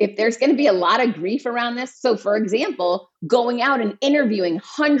 okay, if there's going to be a lot of grief around this. So for example, going out and interviewing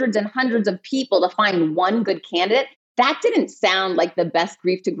hundreds and hundreds of people to find one good candidate, that didn't sound like the best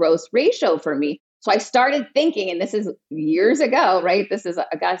grief to gross ratio for me. So I started thinking, and this is years ago, right? This is,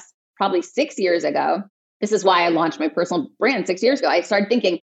 I guess, probably 6 years ago. This is why I launched my personal brand 6 years ago. I started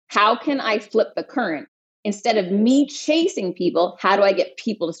thinking, how can I flip the current? Instead of me chasing people, how do I get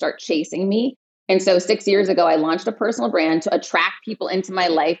people to start chasing me? And so 6 years ago, I launched a personal brand to attract people into my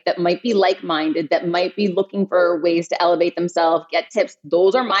life that might be like-minded, that might be looking for ways to elevate themselves, get tips.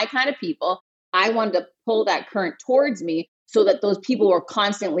 Those are my kind of people. I wanted to pull that current towards me so that those people were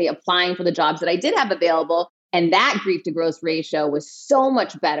constantly applying for the jobs that I did have available. And that grief to gross ratio was so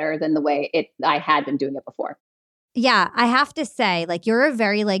much better than the way I had been doing it before. Yeah, I have to say, like, you're a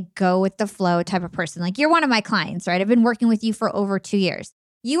very like go with the flow type of person. Like, you're one of my clients, right? I've been working with you for over 2 years.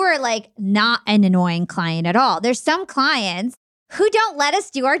 You are like not an annoying client at all. There's some clients who don't let us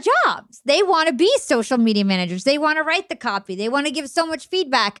do our jobs. They want to be social media managers. They want to write the copy. They want to give so much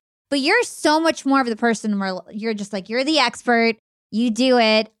feedback. But you're so much more of the person where you're just like, you're the expert. You do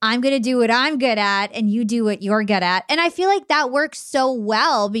it. I'm going to do what I'm good at, and you do what you're good at. And I feel like that works so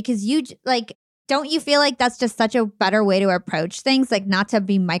well because you like, don't you feel like that's just such a better way to approach things, like not to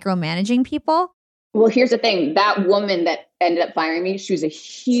be micromanaging people? Well, here's the thing. That woman that ended up firing me, she was a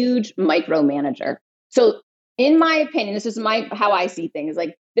huge micromanager. So in my opinion, this is how I see things.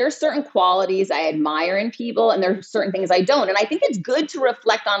 Like, there are certain qualities I admire in people, and there are certain things I don't. And I think it's good to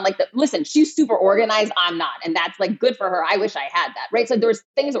reflect on listen, she's super organized. I'm not. And that's like good for her. I wish I had that. Right. So there's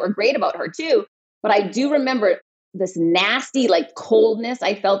things that were great about her too. But I do remember this nasty, like, coldness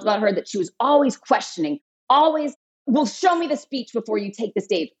I felt about her, that she was always questioning, always, well, show me the speech before you take the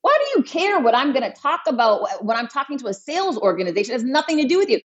stage. Why do you care what I'm going to talk about when I'm talking to a sales organization? It has nothing to do with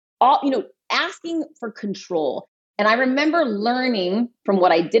you. Asking for control. And I remember learning from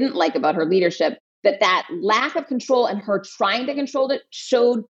what I didn't like about her leadership, that lack of control and her trying to control it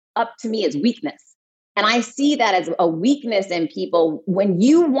showed up to me as weakness. And I see that as a weakness in people. When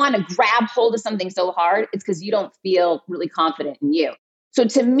you want to grab hold of something so hard, it's because you don't feel really confident in you. So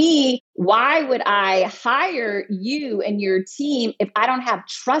to me, why would I hire you and your team if I don't have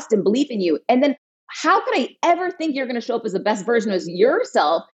trust and belief in you? And then how could I ever think you're going to show up as the best version of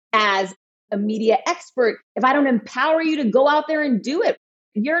yourself as a media expert if I don't empower you to go out there and do it?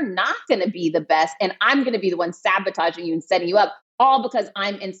 You're not going to be the best. And I'm going to be the one sabotaging you and setting you up, all because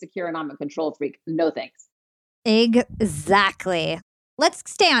I'm insecure and I'm a control freak. No thanks. Exactly. Let's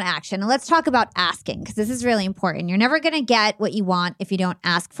stay on action and let's talk about asking, because this is really important. You're never going to get what you want if you don't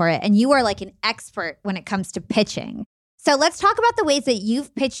ask for it. And you are like an expert when it comes to pitching. So let's talk about the ways that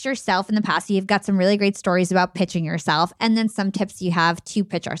you've pitched yourself in the past. You've got some really great stories about pitching yourself, and then some tips you have to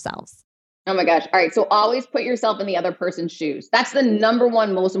pitch ourselves. Oh my gosh. All right. So always put yourself in the other person's shoes. That's the number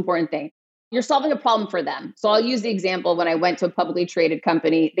one most important thing. You're solving a problem for them. So I'll use the example when I went to a publicly traded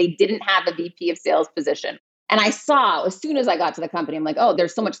company, they didn't have a VP of sales position. And I saw, as soon as I got to the company, I'm like, oh,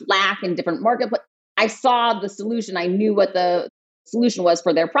 there's so much lack in different marketplaces. I saw the solution. I knew what the solution was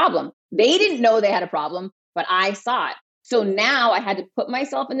for their problem. They didn't know they had a problem, but I saw it. So now I had to put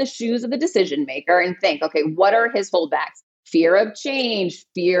myself in the shoes of the decision maker and think, okay, what are his holdbacks? Fear of change,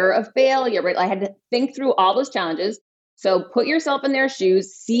 fear of failure, right? I had to think through all those challenges. So put yourself in their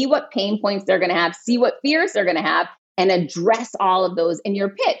shoes, see what pain points they're going to have, see what fears they're going to have, and address all of those in your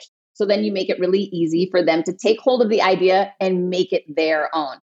pitch. So then you make it really easy for them to take hold of the idea and make it their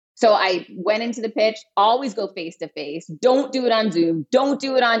own. So I went into the pitch, always go face to face. Don't do it on Zoom. Don't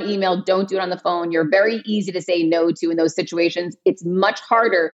do it on email. Don't do it on the phone. You're very easy to say no to in those situations. It's much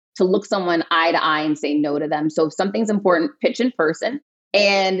harder to look someone eye to eye and say no to them. So if something's important, pitch in person.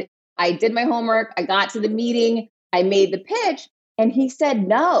 And I did my homework. I got to the meeting. I made the pitch and he said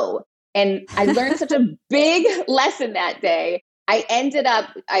no. And I learned such a big lesson that day.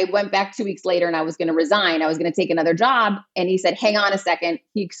 I went back 2 weeks later and I was going to resign. I was going to take another job. And he said, hang on a second.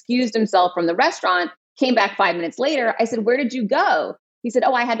 He excused himself from the restaurant, came back 5 minutes later. I said, where did you go? He said,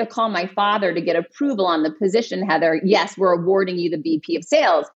 oh, I had to call my father to get approval on the position, Heather. Yes, we're awarding you the VP of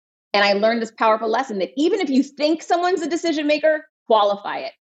sales. And I learned this powerful lesson that even if you think someone's a decision maker, qualify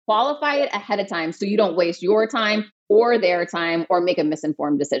it. Qualify it ahead of time so you don't waste your time or their time or make a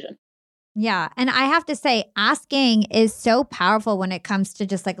misinformed decision. Yeah. And I have to say, asking is so powerful when it comes to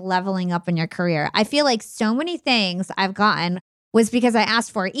just like leveling up in your career. I feel like so many things I've gotten was because I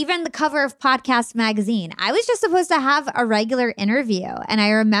asked for it. Even the cover of Podcast Magazine. I was just supposed to have a regular interview. And I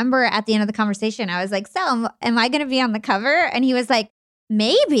remember at the end of the conversation, I was like, so am I going to be on the cover? And he was like,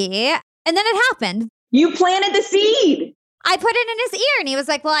 maybe. And then it happened. You planted the seed. I put it in his ear and he was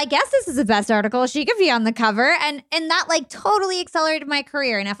like, well, I guess this is the best article. She could be on the cover. And that like totally accelerated my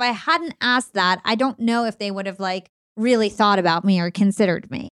career. And if I hadn't asked that, I don't know if they would have like really thought about me or considered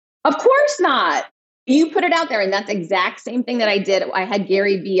me. Of course not. You put it out there. And that's the exact same thing that I did. I had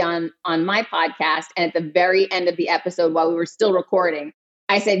Gary Vee on my podcast. And at the very end of the episode, while we were still recording,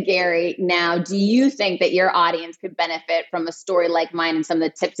 I said, Gary, now, do you think that your audience could benefit from a story like mine and some of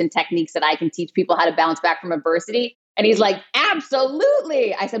the tips and techniques that I can teach people how to bounce back from adversity? And he's like,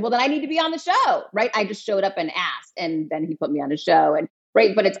 absolutely. I said, well, then I need to be on the show, right? I just showed up and asked, and then he put me on the show. And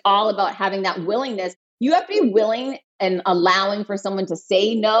right, but it's all about having that willingness. You have to be willing and allowing for someone to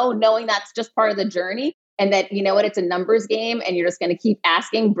say no, knowing that's just part of the journey. and that, you know what, it's a numbers game and you're just going to keep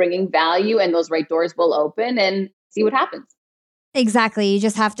asking, bringing value, and those right doors will open and see what happens. Exactly. You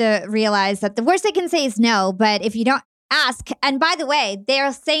just have to realize that the worst they can say is no. But if you don't ask, and by the way,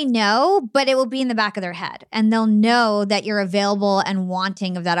 they'll say no, but it will be in the back of their head and they'll know that you're available and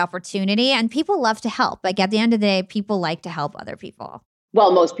wanting of that opportunity. And people love to help. Like at the end of the day, people like to help other people.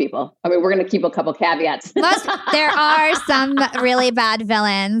 Well, most people. I mean, we're going to keep a couple caveats. There are some really bad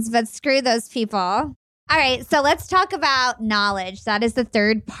villains, but screw those people. All right, so let's talk about knowledge. That is the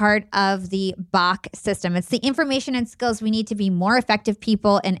third part of the BOK system. It's the information and skills we need to be more effective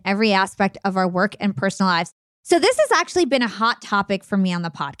people in every aspect of our work and personal lives. So this has actually been a hot topic for me on the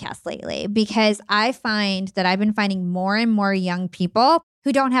podcast lately because I find that I've been finding more and more young people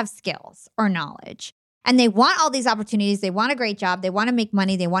who don't have skills or knowledge. And they want all these opportunities. They want a great job. They want to make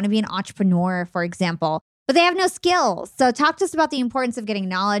money. They want to be an entrepreneur, for example. But they have no skills. So talk to us about the importance of getting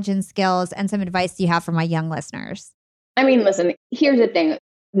knowledge and skills and some advice you have for my young listeners. I mean, listen, here's the thing.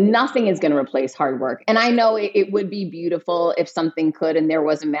 Nothing is going to replace hard work. And I know it would be beautiful if something could and there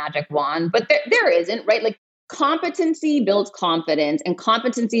was a magic wand, but there isn't, right? Like competency builds confidence, and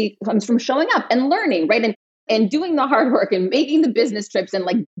competency comes from showing up and learning, right? And doing the hard work and making the business trips and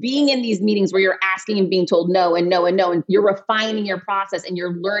like being in these meetings where you're asking and being told no and no and no, and you're refining your process and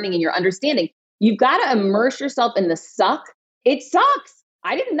you're learning and you're understanding. You've got to immerse yourself in the suck. It sucks.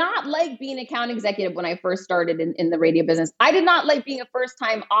 I did not like being an account executive when I first started in the radio business. I did not like being a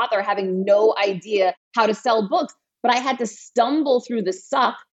first-time author, having no idea how to sell books, but I had to stumble through the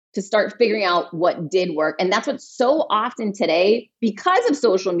suck to start figuring out what did work. And that's what so often today, because of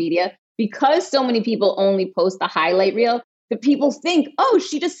social media, because so many people only post the highlight reel, that people think, oh,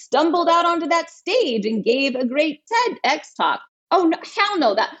 she just stumbled out onto that stage and gave a great TEDx talk. Oh, no, hell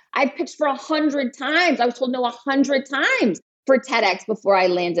no. That I pitched for 100 times. I was told no 100 times for TEDx before I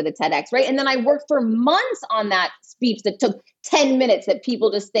landed a TEDx, right? And then I worked for months on that speech that took 10 minutes that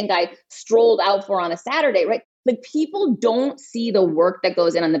people just think I strolled out for on a Saturday, right? Like people don't see the work that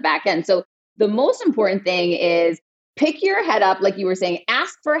goes in on the back end. So the most important thing is pick your head up, like you were saying,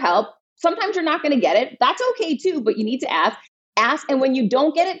 ask for help. Sometimes you're not going to get it. That's okay too, but you need to ask. And when you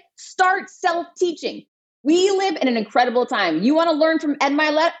don't get it, start self-teaching. We live in an incredible time. You want to learn from Ed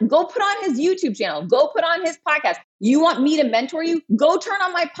Mylett? Go put on his YouTube channel. Go put on his podcast. You want me to mentor you? Go turn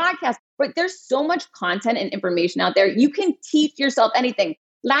on my podcast. Right? There's so much content and information out there. You can teach yourself anything.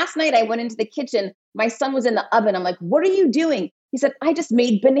 Last night, I went into the kitchen. My son was in the oven. I'm like, what are you doing? He said, I just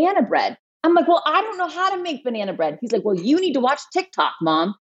made banana bread. I'm like, well, I don't know how to make banana bread. He's like, well, you need to watch TikTok,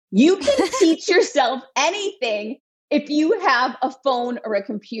 Mom. You can teach yourself anything if you have a phone or a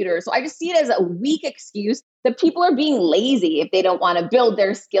computer. So I just see it as a weak excuse that people are being lazy if they don't want to build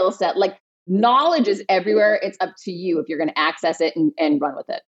their skill set. Like knowledge is everywhere. It's up to you if you're going to access it and run with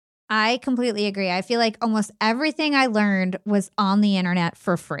it. I completely agree. I feel like almost everything I learned was on the internet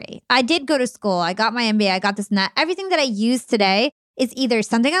for free. I did go to school. I got my MBA. I got this and that. Everything that I use today is either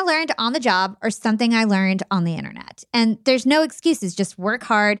something I learned on the job or something I learned on the internet. And there's no excuses. Just work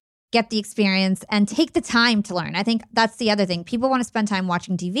hard, get the experience, and take the time to learn. I think that's the other thing. People want to spend time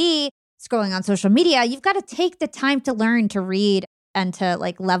watching TV, scrolling on social media. You've got to take the time to learn, to read, and to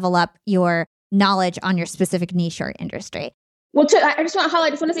like level up your knowledge on your specific niche or industry. Well, I just want to highlight, I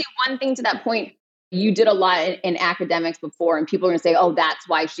just want to say one thing to that point. You did a lot in academics before, and people are going to say, oh, that's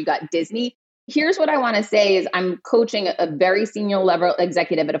why she got Disney. Here's what I want to say is I'm coaching a very senior level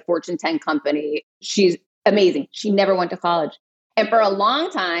executive at a Fortune 10 company. She's amazing. She never went to college. And for a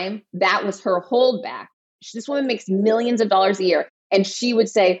long time, that was her holdback. This woman makes millions of dollars a year. And she would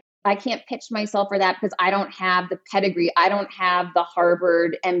say, I can't pitch myself for that because I don't have the pedigree. I don't have the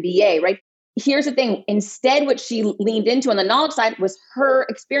Harvard MBA, right? Here's the thing. Instead, what she leaned into on the knowledge side was her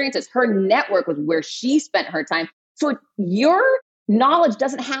experiences. Her network was where she spent her time. So your knowledge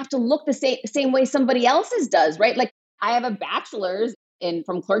doesn't have to look the same way somebody else's does, right? Like I have a bachelor's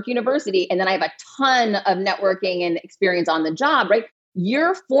from Clark University, and then I have a ton of networking and experience on the job, right?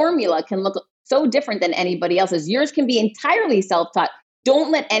 Your formula can look so different than anybody else's. Yours can be entirely self-taught.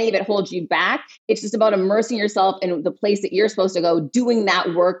 Don't let any of it hold you back. It's just about immersing yourself in the place that you're supposed to go, doing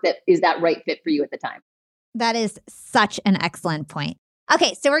that work that is that right fit for you at the time. That is such an excellent point.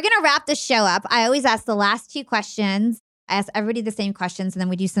 Okay, so we're going to wrap the show up. I always ask the last two questions. I ask everybody the same questions, and then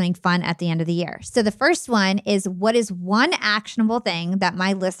we do something fun at the end of the year. So the first one is, what is one actionable thing that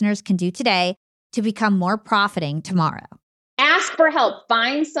my listeners can do today to become more profiting tomorrow? Ask for help.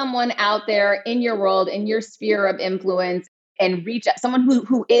 Find someone out there in your world, in your sphere of influence, and reach out, someone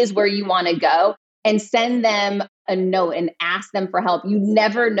who is where you want to go, and send them a note and ask them for help. You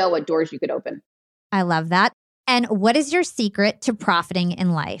never know what doors you could open. I love that. And what is your secret to profiting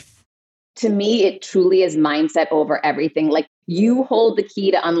in life? to me, it truly is mindset over everything. Like you hold the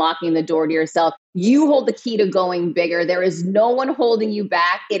key to unlocking the door to yourself. You hold the key to going bigger. There is no one holding you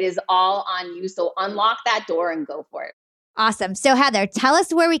back. It is all on you. So unlock that door and go for it. Awesome. So Heather, tell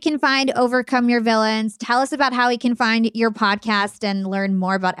us where we can find Overcome Your Villains. Tell us about how we can find your podcast and learn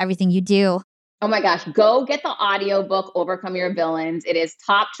more about everything you do. Oh my gosh, go get the audiobook, Overcome Your Villains. It is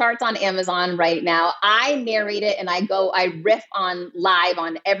top charts on Amazon right now. I narrate it and I riff on live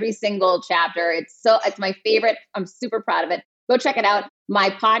on every single chapter. It's my favorite. I'm super proud of it. Go check it out.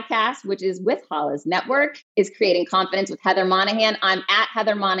 My podcast, which is with Hala's Network, is Creating Confidence with Heather Monahan. I'm at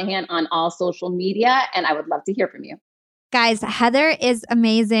Heather Monahan on all social media, and I would love to hear from you. Guys, Heather is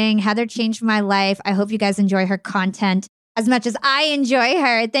amazing. Heather changed my life. I hope you guys enjoy her content as much as I enjoy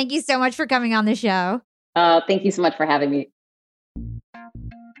her. Thank you so much for coming on the show. Thank you so much for having me.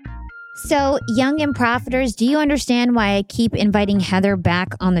 So, Young and Profiters, do you understand why I keep inviting Heather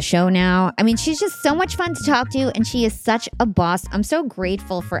back on the show now? I mean, she's just so much fun to talk to, and she is such a boss. I'm so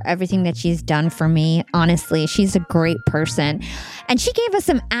grateful for everything that she's done for me. Honestly, she's a great person. And she gave us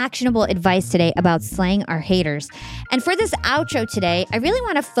some actionable advice today about slaying our haters. And for this outro today, I really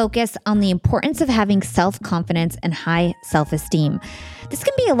want to focus on the importance of having self-confidence and high self-esteem. This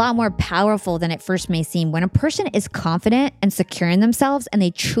can be a lot more powerful than it first may seem. When a person is confident and secure in themselves and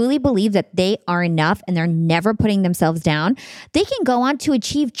they truly believe that they are enough and they're never putting themselves down, they can go on to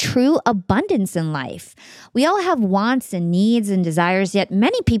achieve true abundance in life. We all have wants and needs and desires, yet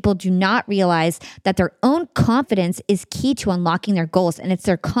many people do not realize that their own confidence is key to unlocking their goals, and it's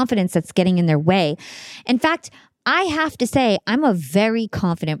their confidence that's getting in their way. In fact, I have to say, I'm a very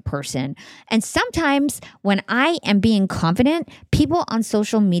confident person. And sometimes when I am being confident, people on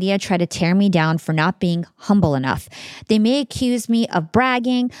social media try to tear me down for not being humble enough. They may accuse me of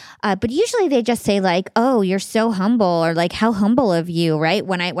bragging, but usually they just say like, oh, you're so humble, or like, how humble of you, right?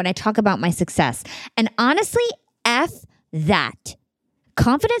 When I talk about my success. And honestly, F that.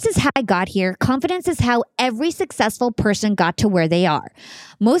 Confidence is how I got here. Confidence is how every successful person got to where they are.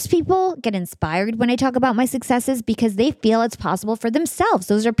 Most people get inspired when I talk about my successes because they feel it's possible for themselves.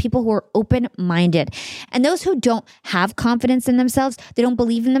 Those are people who are open-minded. And those who don't have confidence in themselves, they don't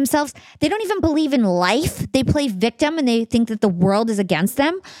believe in themselves, they don't even believe in life. They play victim and they think that the world is against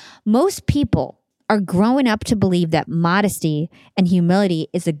them. Most people are growing up to believe that modesty and humility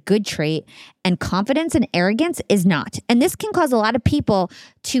is a good trait and confidence and arrogance is not. And this can cause a lot of people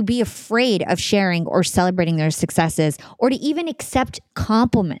to be afraid of sharing or celebrating their successes or to even accept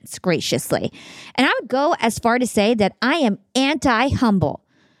compliments graciously. And I would go as far to say that I am anti-humble.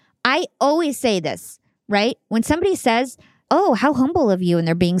 I always say this, right? When somebody says, oh, how humble of you, and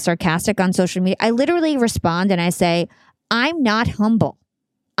they're being sarcastic on social media, I literally respond and I say, I'm not humble.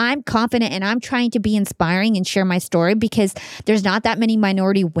 I'm confident and I'm trying to be inspiring and share my story because there's not that many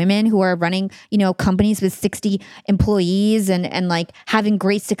minority women who are running, companies with 60 employees and like having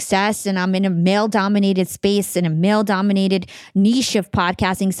great success. And I'm in a male-dominated space, in a male-dominated niche of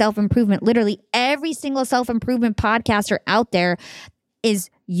podcasting, self-improvement. Literally every single self-improvement podcaster out there is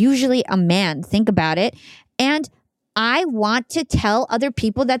usually a man. Think about it. And I want to tell other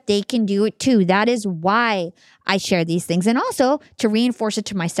people that they can do it too. That is why I share these things. And also to reinforce it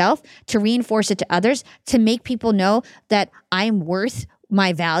to myself, to reinforce it to others, to make people know that I'm worth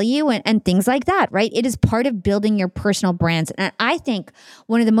my value and things like that, right? It is part of building your personal brands. And I think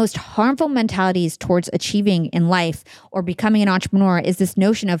one of the most harmful mentalities towards achieving in life or becoming an entrepreneur is this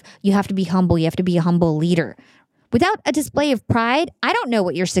notion of you have to be humble, you have to be a humble leader. Without a display of pride, I don't know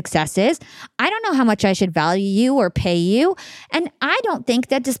what your success is. I don't know how much I should value you or pay you. And I don't think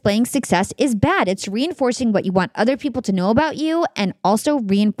that displaying success is bad. It's reinforcing what you want other people to know about you and also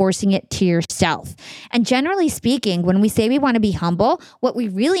reinforcing it to yourself. And generally speaking, when we say we want to be humble, what we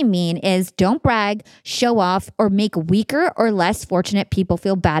really mean is don't brag, show off, or make weaker or less fortunate people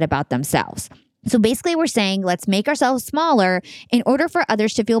feel bad about themselves. So basically we're saying let's make ourselves smaller in order for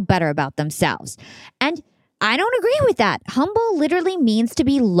others to feel better about themselves. And I don't agree with that. Humble literally means to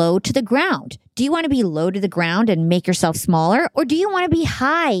be low to the ground. Do you want to be low to the ground and make yourself smaller? Or do you want to be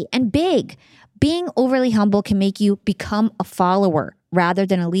high and big? Being overly humble can make you become a follower rather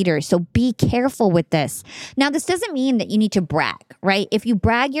than a leader. So be careful with this. Now, this doesn't mean that you need to brag, right? If you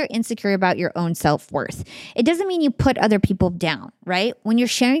brag, you're insecure about your own self-worth. It doesn't mean you put other people down, right? When you're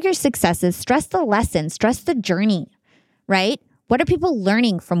sharing your successes, stress the lesson, stress the journey, right? What are people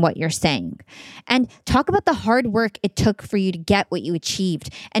learning from what you're saying? And talk about the hard work it took for you to get what you achieved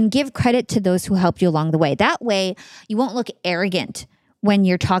and give credit to those who helped you along the way. That way, you won't look arrogant when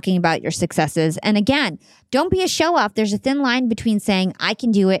you're talking about your successes. And again, don't be a show off. There's a thin line between saying I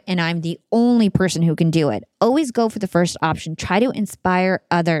can do it and I'm the only person who can do it. Always go for the first option. Try to inspire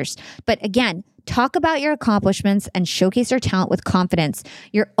others. But again, talk about your accomplishments and showcase your talent with confidence.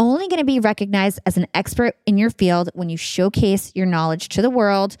 You're only going to be recognized as an expert in your field when you showcase your knowledge to the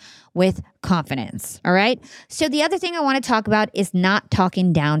world with confidence. All right. So the other thing I want to talk about is not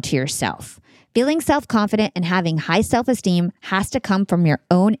talking down to yourself. Feeling self-confident and having high self-esteem has to come from your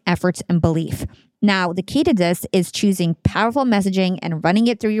own efforts and belief. Now, the key to this is choosing powerful messaging and running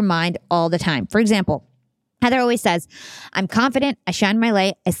it through your mind all the time. For example, Heather always says, I'm confident, I shine my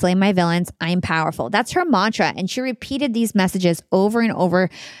light, I slay my villains, I am powerful. That's her mantra. And she repeated these messages over and over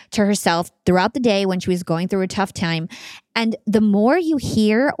to herself throughout the day when she was going through a tough time. And the more you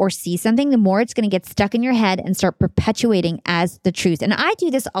hear or see something, the more it's going to get stuck in your head and start perpetuating as the truth. And I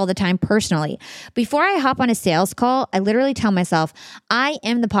do this all the time personally. Before I hop on a sales call, I literally tell myself, I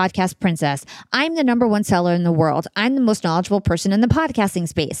am the podcast princess. I'm the number one seller in the world. I'm the most knowledgeable person in the podcasting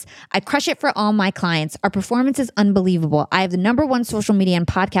space. I crush it for all my clients. Our performance is unbelievable. I have the number one social media and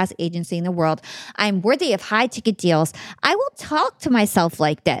podcast agency in the world. I'm worthy of high ticket deals. I will talk to myself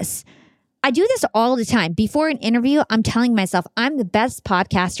like this. I do this all the time. Before an interview, I'm telling myself, I'm the best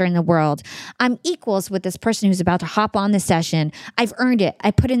podcaster in the world. I'm equals with this person who's about to hop on the session. I've earned it. I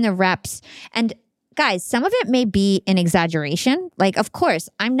put in the reps. And guys, some of it may be an exaggeration. Like, of course,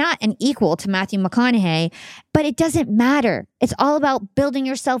 I'm not an equal to Matthew McConaughey, but it doesn't matter. It's all about building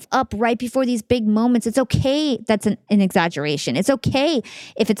yourself up right before these big moments. It's okay that's an exaggeration. It's okay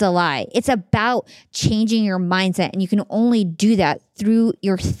if it's a lie. It's about changing your mindset, and you can only do that through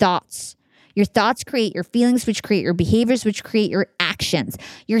your thoughts. Your thoughts create your feelings, which create your behaviors, which create your actions.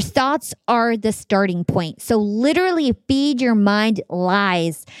 Your thoughts are the starting point. So literally feed your mind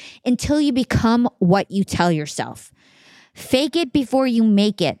lies until you become what you tell yourself. Fake it before you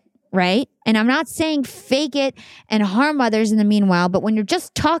make it, right? And I'm not saying fake it and harm others in the meanwhile, but when you're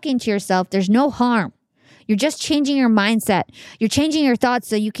just talking to yourself, there's no harm. You're just changing your mindset. You're changing your thoughts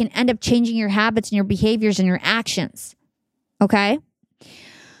so you can end up changing your habits and your behaviors and your actions. Okay?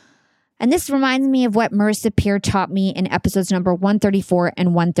 And this reminds me of what Marissa Peer taught me in episodes number 134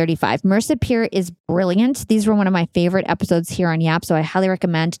 and 135. Marissa Peer is brilliant. These were one of my favorite episodes here on Yap, so I highly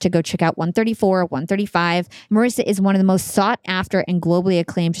recommend to go check out 134, 135. Marissa is one of the most sought after and globally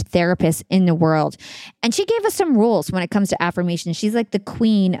acclaimed therapists in the world. And she gave us some rules when it comes to affirmations. She's like the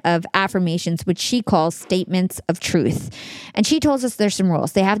queen of affirmations, which she calls statements of truth. And she tells us there's some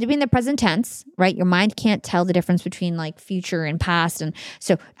rules. They have to be in the present tense, right? Your mind can't tell the difference between like future and past. And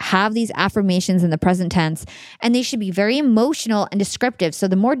so have these affirmations in the present tense, and they should be very emotional and descriptive. So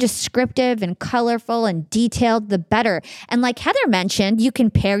the more descriptive and colorful and detailed, the better. And like Heather mentioned, you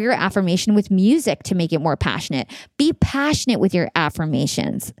can pair your affirmation with music to make it more passionate. Be passionate with your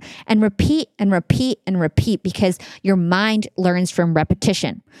affirmations and repeat and repeat and repeat, because your mind learns from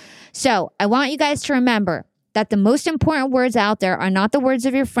repetition. So I want you guys to remember that the most important words out there are not the words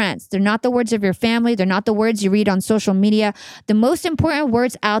of your friends. They're not the words of your family. They're not the words you read on social media. The most important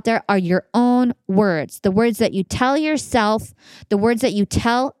words out there are your own words, the words that you tell yourself, the words that you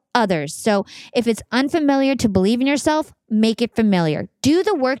tell others. So if it's unfamiliar to believe in yourself, make it familiar. Do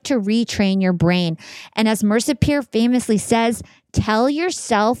the work to retrain your brain. And as Marissa Peer famously says, tell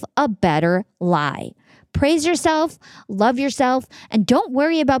yourself a better lie. Praise yourself, love yourself, and don't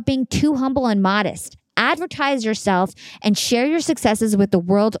worry about being too humble and modest. Advertise yourself and share your successes with the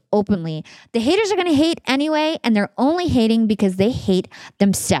world openly. The haters are going to hate anyway, and they're only hating because they hate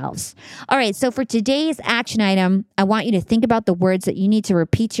themselves. All right, so for today's action item, I want you to think about the words that you need to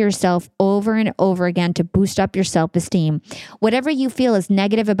repeat to yourself over and over again to boost up your self-esteem. Whatever you feel is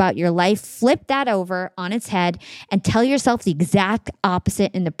negative about your life, flip that over on its head and tell yourself the exact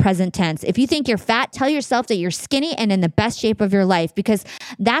opposite in the present tense. If you think you're fat, tell yourself that you're skinny and in the best shape of your life, because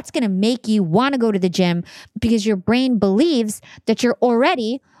that's going to make you want to go to the gym, because your brain believes that you're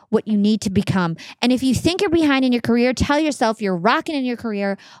already what you need to become. And if you think you're behind in your career, tell yourself you're rocking in your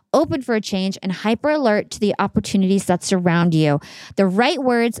career, open for a change, and hyper alert to the opportunities that surround you. The right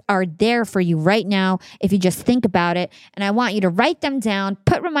words are there for you right now if you just think about it. And I want you to write them down,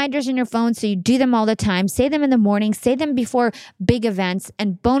 put reminders in your phone so you do them all the time, say them in the morning, say them before big events,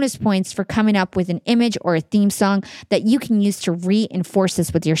 and bonus points for coming up with an image or a theme song that you can use to reinforce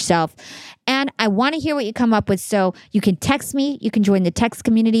this with yourself. And I want to hear what you come up with. So you can text me. You can join the text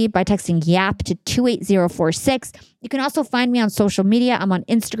community by texting YAP to 28046. You can also find me on social media. I'm on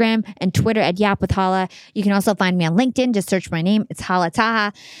Instagram and Twitter at Yap with Hala. You can also find me on LinkedIn. Just search my name. It's Hala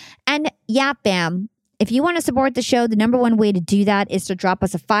Taha. And Yap Bam If you want to support the show, the number one way to do that is to drop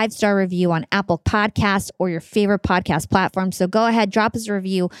us a 5-star review on Apple Podcasts or your favorite podcast platform. So go ahead, drop us a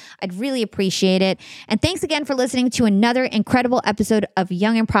review. I'd really appreciate it. And thanks again for listening to another incredible episode of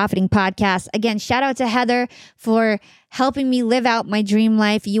Young and Profiting Podcast. Again, shout out to Heather for helping me live out my dream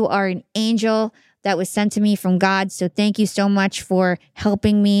life. You are an angel that was sent to me from God. So thank you so much for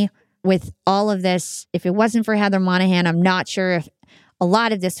helping me with all of this. If it wasn't for Heather Monahan, I'm not sure if a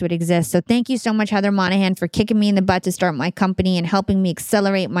lot of this would exist. So thank you so much, Heather Monahan, for kicking me in the butt to start my company and helping me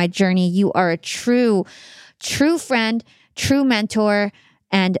accelerate my journey. You are a true friend, true mentor.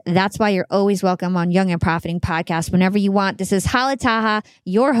 And that's why you're always welcome on Young and Profiting Podcast whenever you want. This is Hala Taha,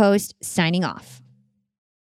 your host, signing off.